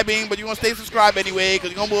unsubscribing, but you're gonna stay subscribed anyway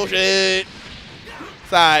because you're gonna bullshit.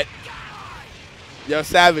 Side. Yo,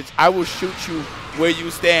 Savage, I will shoot you where you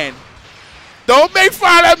stand. Don't make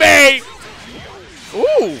fun of me.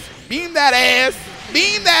 Ooh, beam that ass.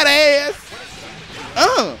 Beam that ass.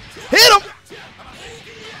 Hit him.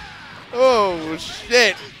 Oh,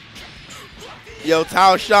 shit. Yo,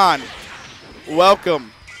 Tao Shan,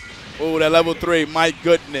 welcome. Oh, that level 3, my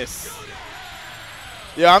goodness.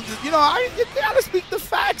 Yeah, I'm just, you know, you gotta speak the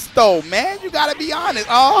facts, though, man. You gotta be honest.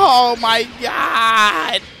 Oh, my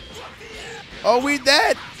God. Oh, we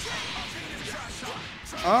dead.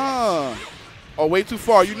 Oh, way too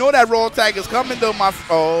far. You know that roll tag is coming, though,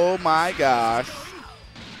 oh, my gosh.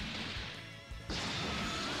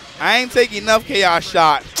 I ain't taking enough chaos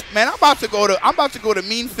shot. Man, I'm about to go to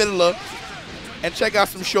Mean Fiddler and check out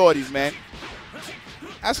some shorties, man.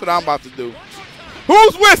 That's what I'm about to do.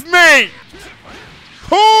 Who's with me?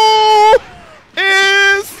 Who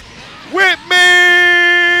is with me?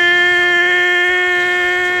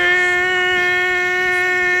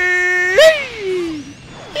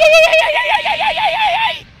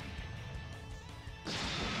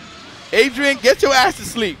 Adrian, get your ass to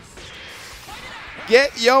sleep.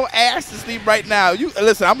 Get your ass to sleep right now. You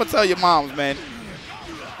listen, I'm gonna tell your moms, man.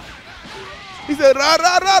 He said, rah,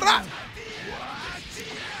 rah, rah, rah.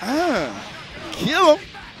 Kill him.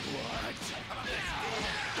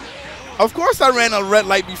 Of course I ran a red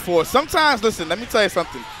light before. Sometimes, listen, let me tell you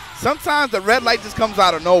something. Sometimes the red light just comes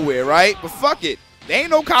out of nowhere, right? But fuck it. There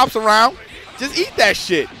ain't no cops around. Just eat that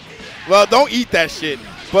shit. Well, don't eat that shit.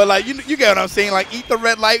 But, like, you get what I'm saying? Like, eat the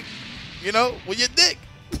red light, you know, with your dick.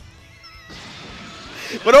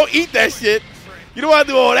 But don't eat that shit. You don't want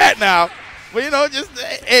to do all that now. But, you know, just,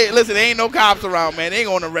 hey, listen, there ain't no cops around, man. They ain't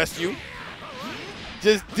going to arrest you.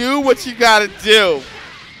 Just do what you got to do.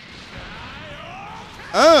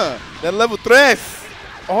 That level 3.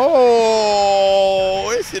 Oh,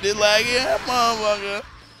 this shit is like, yeah, motherfucker.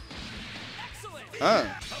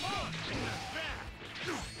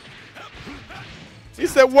 He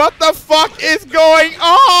said, what the fuck is going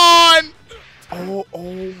on?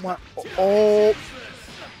 Oh, my, oh.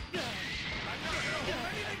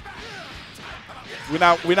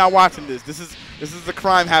 We're not watching this. This is a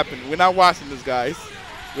crime happening. We're not watching this, guys.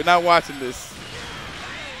 We're not watching this.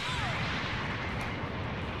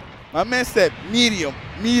 My man said medium,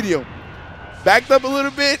 medium. Backed up a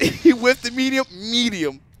little bit. He whipped the medium,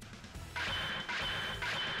 medium.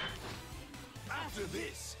 After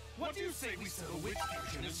this, what do you say we settle which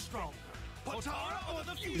fusion is stronger? Potara or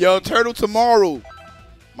the fusion? Yo, Turtle Tomorrow.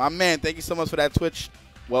 My man, thank you so much for that Twitch.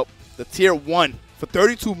 Well, the tier 1 for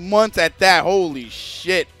 32 months at that. Holy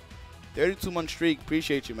shit. 32-month streak.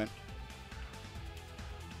 Appreciate you, man.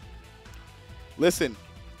 Listen.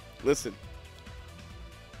 Listen.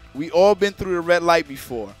 We all been through the red light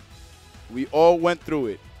before. We all went through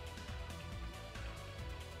it.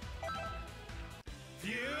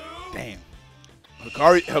 Damn.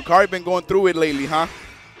 Hikari been going through it lately, huh?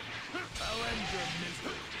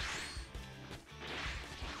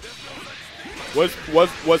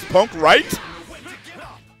 Was Punk right?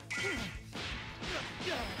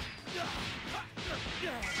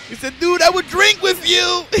 He said, dude, I would drink with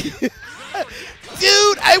you.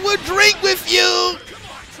 Dude, I would drink with you.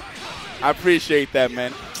 I appreciate that,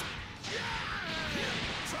 man.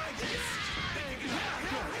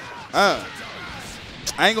 I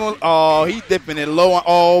ain't gonna. Oh, he dipping it low.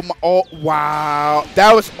 Oh, wow.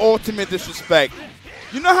 That was ultimate disrespect.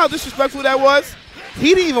 You know how disrespectful that was?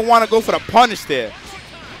 He didn't even want to go for the punish there.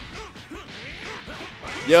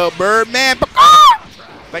 Yo, Birdman.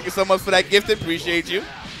 Thank you so much for that gift. Appreciate you.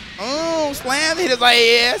 Oh, slam. Hit his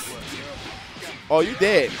ass. Oh, you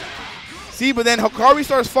dead. See, but then Hikari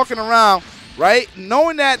starts fucking around, right?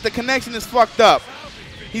 Knowing that the connection is fucked up.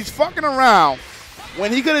 He's fucking around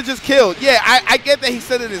when he could have just killed. Yeah, I get that he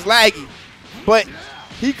said it is laggy, but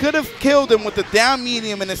he could have killed him with the down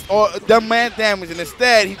medium and or dumb man damage, and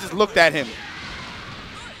instead he just looked at him.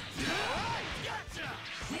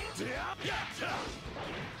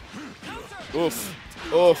 Oof.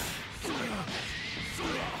 Oof.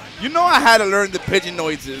 You know I had to learn the pigeon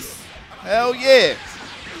noises. Hell yeah.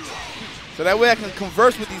 So that way I can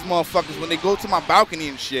converse with these motherfuckers when they go to my balcony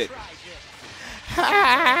and shit.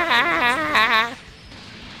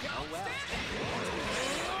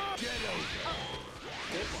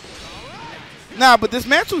 Nah, but this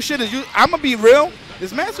mantle shit is, I'm gonna be real,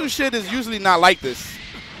 this mantle shit is usually not like this.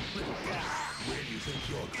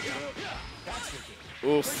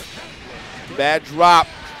 Oof. Bad drop.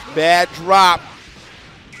 Bad drop.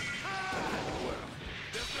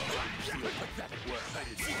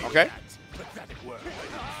 Okay.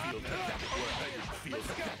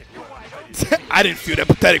 I didn't feel that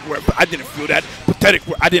pathetic word. I didn't feel that pathetic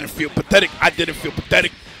word. I didn't feel pathetic. I didn't feel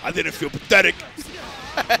pathetic. I didn't feel pathetic.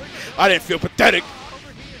 I didn't feel pathetic.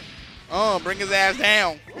 Oh, bring his ass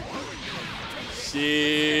down.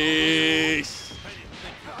 Sheesh.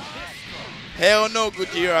 Hell no,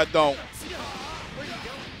 Goodyear, I don't.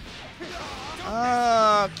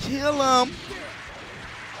 Kill him.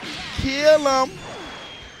 Kill him.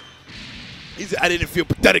 He said, I didn't feel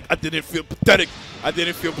pathetic. I didn't feel pathetic. I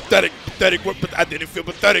didn't feel pathetic. Pathetic work, but I didn't feel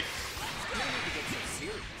pathetic.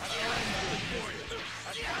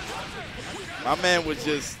 My man was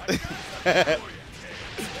just.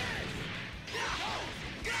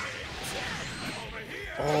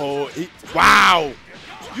 Oh, wow.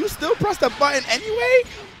 You still press the button anyway?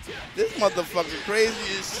 This motherfucker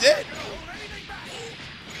crazy as shit.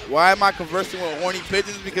 Why am I conversing with horny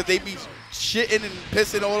pigeons? Because they be shitting and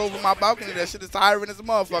pissing all over my balcony. That shit is tiring as a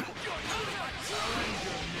motherfucker.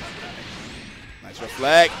 Nice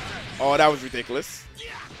reflect. Oh, that was ridiculous.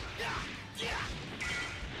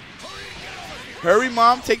 Hurry,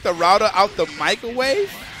 mom, take the router out the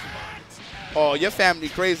microwave? Oh, your family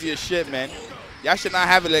crazy as shit, man. Y'all should not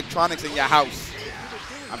have electronics in your house.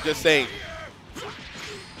 I'm just saying.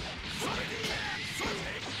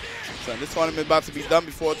 So this tournament about to be done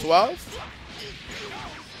before 12.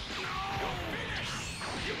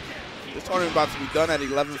 This tournament about to be done at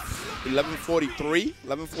 11:43,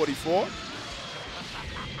 11:44.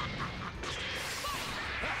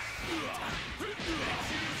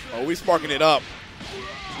 Oh, we sparking it up.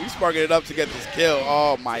 We sparking it up to get this kill.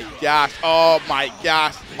 Oh my gosh. Oh my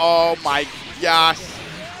gosh. Oh my gosh.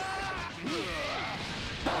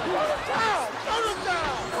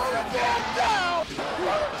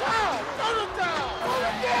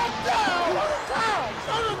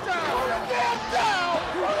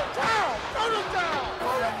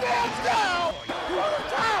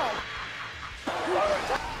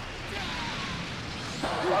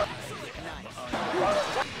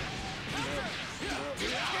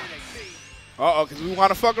 Uh-oh, because we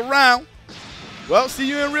want to fuck around. Well, see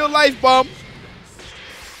you in real life, bum.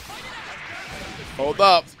 Hold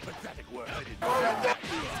up.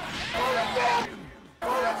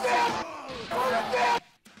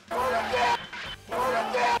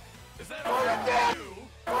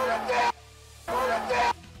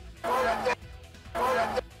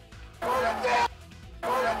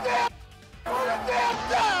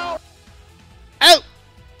 Out.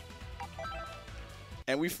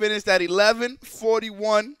 And we finished at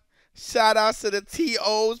 11:41. Shout out to the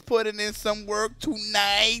TOs putting in some work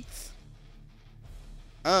tonight.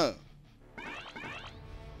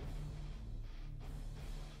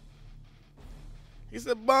 He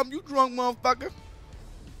said, bum, you drunk motherfucker.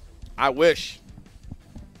 I wish.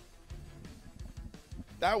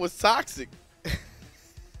 That was toxic.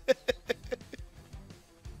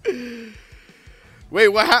 Wait,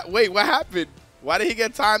 what happened? Why did he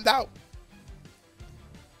get timed out?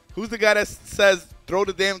 Who's the guy that says throw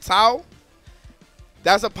the damn towel?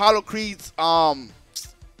 That's Apollo Creed's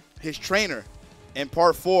his trainer in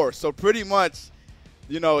part 4. So pretty much,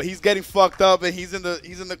 you know, he's getting fucked up and he's in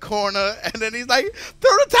the corner and then he's like,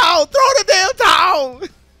 throw the towel, throw the damn towel.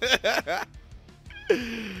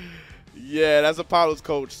 Yeah, that's Apollo's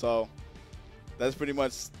coach, so that's pretty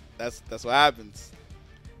much that's what happens.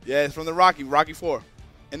 Yeah, it's from the Rocky 4.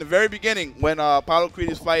 In the very beginning, when Apollo Creed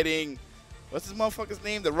is fighting, what's this motherfucker's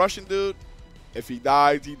name? The Russian dude. If he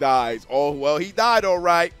dies, he dies. Oh, well, he died all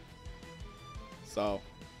right. So,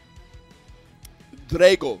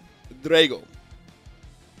 Drago.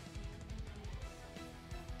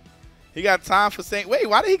 He got time for saying, wait,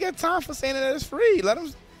 why did he get time for saying that it's free? Let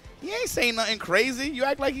him, he ain't saying nothing crazy. You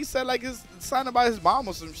act like he said like his something about his mom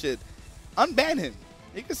or some shit. Unban him.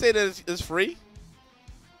 He can say that it's free.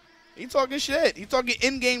 He talking shit. He talking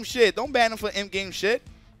in-game shit. Don't ban him for in-game shit.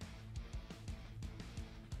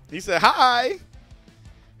 He said, hi.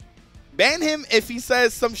 Ban him if he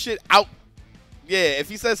says some shit out. Yeah, if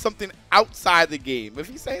he says something outside the game. If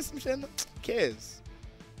he's saying some shit, who cares?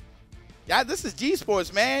 Yeah, this is G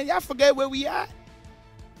Sports, man. Y'all forget where we at?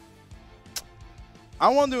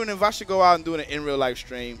 I'm wondering if I should go out and do an in real life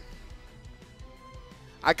stream.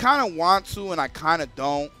 I kind of want to, and I kind of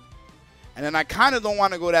don't. And then I kind of don't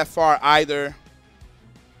want to go that far either.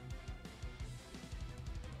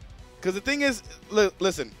 Because the thing is,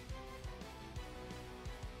 listen.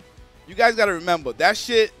 You guys got to remember, that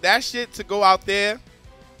shit to go out there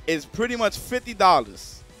is pretty much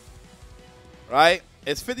 $50. Right?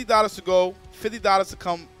 It's $50 to go,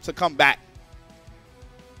 $50 to come back.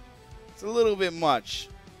 It's a little bit much.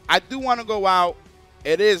 I do want to go out.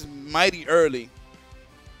 It is mighty early.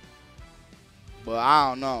 But I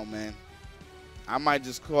don't know, man. I might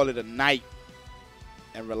just call it a night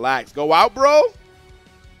and relax. Go out, bro?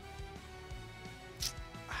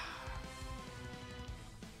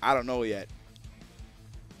 I don't know yet.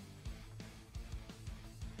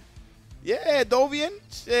 Yeah, Dovian.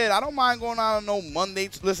 Shit, I don't mind going out on no Monday.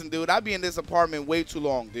 Listen, dude, I be in this apartment way too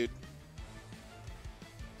long, dude.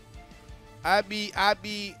 I be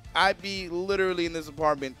literally in this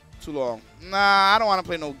apartment too long. Nah, I don't want to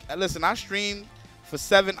play no. Listen, I streamed for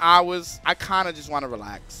 7 hours. I kind of just want to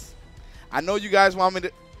relax. I know you guys want me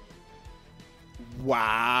to.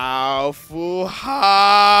 Wow,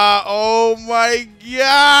 Fuha. Oh my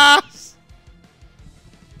gosh.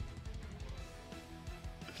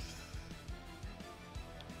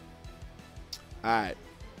 All right.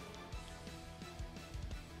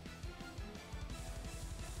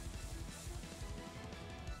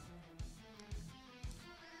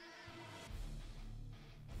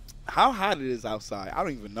 How hot it is outside, I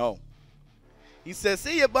don't even know. He says,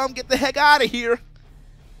 see ya, bum, get the heck out of here.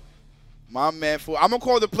 My man, fool. I'm going to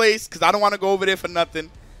call the place because I don't want to go over there for nothing.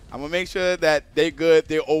 I'm going to make sure that they're good,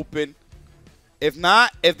 they're open. If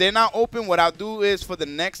not, if they're not open, what I'll do is for the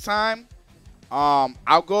next time,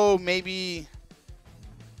 I'll go maybe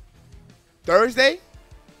Thursday.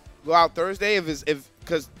 Go out Thursday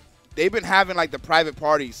because they've been having like the private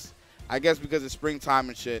parties, I guess because it's springtime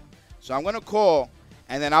and shit. So I'm going to call.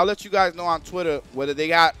 And then I'll let you guys know on Twitter whether they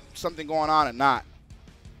got something going on or not.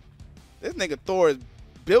 This nigga Thor is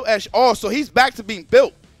built as... Oh, so he's back to being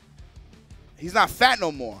built. He's not fat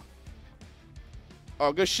no more.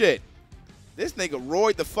 Oh, good shit. This nigga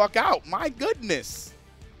roared the fuck out. My goodness.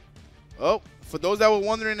 Oh, for those that were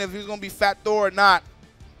wondering if he's going to be fat Thor or not,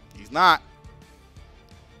 he's not.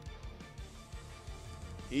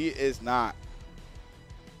 He is not.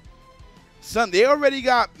 Son, they already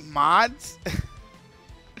got mods...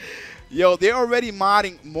 Yo, they're already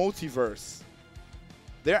modding Multiverse.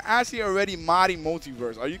 They're actually already modding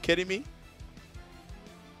Multiverse. Are you kidding me?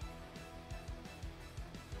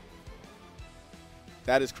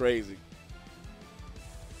 That is crazy.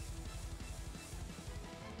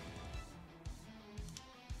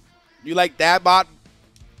 You like that bot?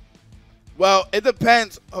 Well, it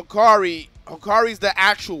depends. Hikari's the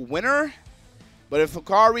actual winner. But if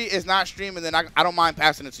Hikari is not streaming, then I don't mind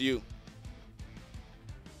passing it to you.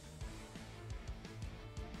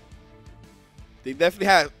 They definitely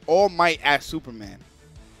had All Might as Superman.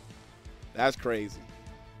 That's crazy.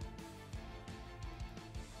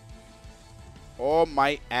 All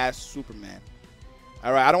Might as Superman.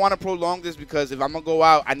 All right, I don't want to prolong this because if I'm going to go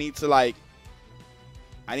out, I need to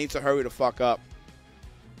hurry the fuck up.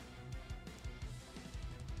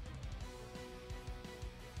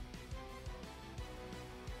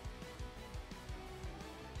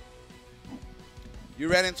 You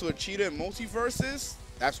ran into a cheetah in Multiverses?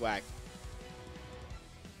 That's whack.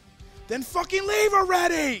 Then fucking leave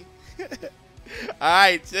already.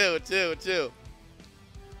 Alright, chill.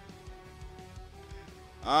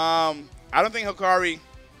 I don't think Hikari.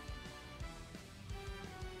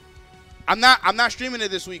 I'm not streaming it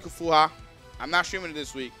this week, Kufuha. I'm not streaming it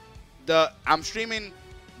this week. I'm streaming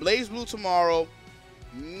Blaze Blue tomorrow.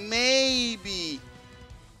 Maybe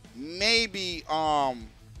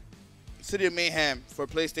City of Mayhem for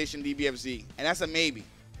PlayStation DBFZ. And that's a maybe.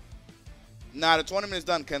 Nah, the tournament is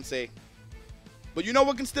done, Kensei. But you know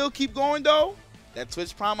what can still keep going though? That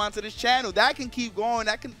Twitch Prime onto this channel. That can keep going.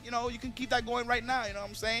 That can, you know, you can keep that going right now, you know what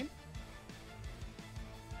I'm saying?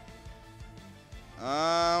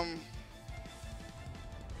 Alright,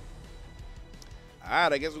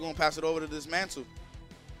 I guess we're gonna pass it over to Dismantle.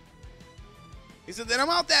 He said, then I'm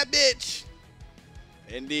out that bitch.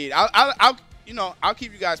 Indeed. I'll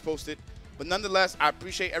keep you guys posted. But nonetheless, I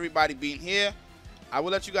appreciate everybody being here. I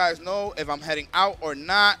will let you guys know if I'm heading out or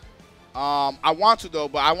not. I want to though,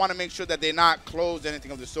 but I want to make sure that they're not closed or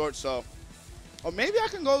anything of the sort. So, or maybe I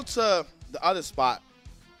can go to the other spot,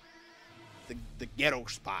 the ghetto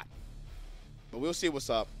spot. But we'll see what's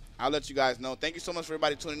up. I'll let you guys know. Thank you so much for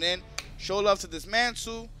everybody tuning in. Show love to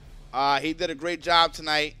Dismantle. He did a great job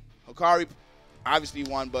tonight. Hikari obviously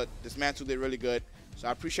won, but Dismantle did really good. So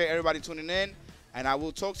I appreciate everybody tuning in, and I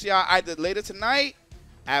will talk to y'all either later tonight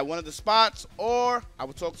at one of the spots, or I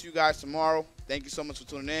will talk to you guys tomorrow. Thank you so much for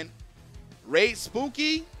tuning in. Raid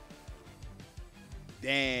Spooky.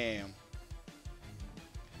 Damn.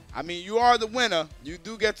 I mean, you are the winner. You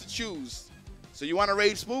do get to choose. So you want to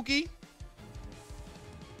raid Spooky?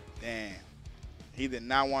 Damn. He did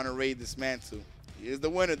not want to raid Dismantle. He is the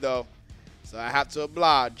winner, though. So I have to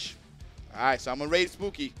oblige. All right, so I'm going to raid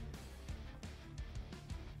Spooky.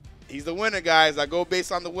 He's the winner, guys. I go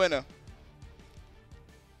based on the winner.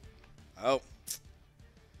 Oh.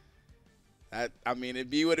 I mean, it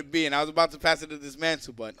be what it be. And I was about to pass it to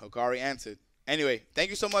Dismantle, but Hikari answered. Anyway, thank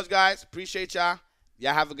you so much, guys. Appreciate y'all.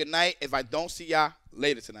 Y'all have a good night. If I don't see y'all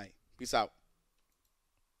later tonight. Peace out.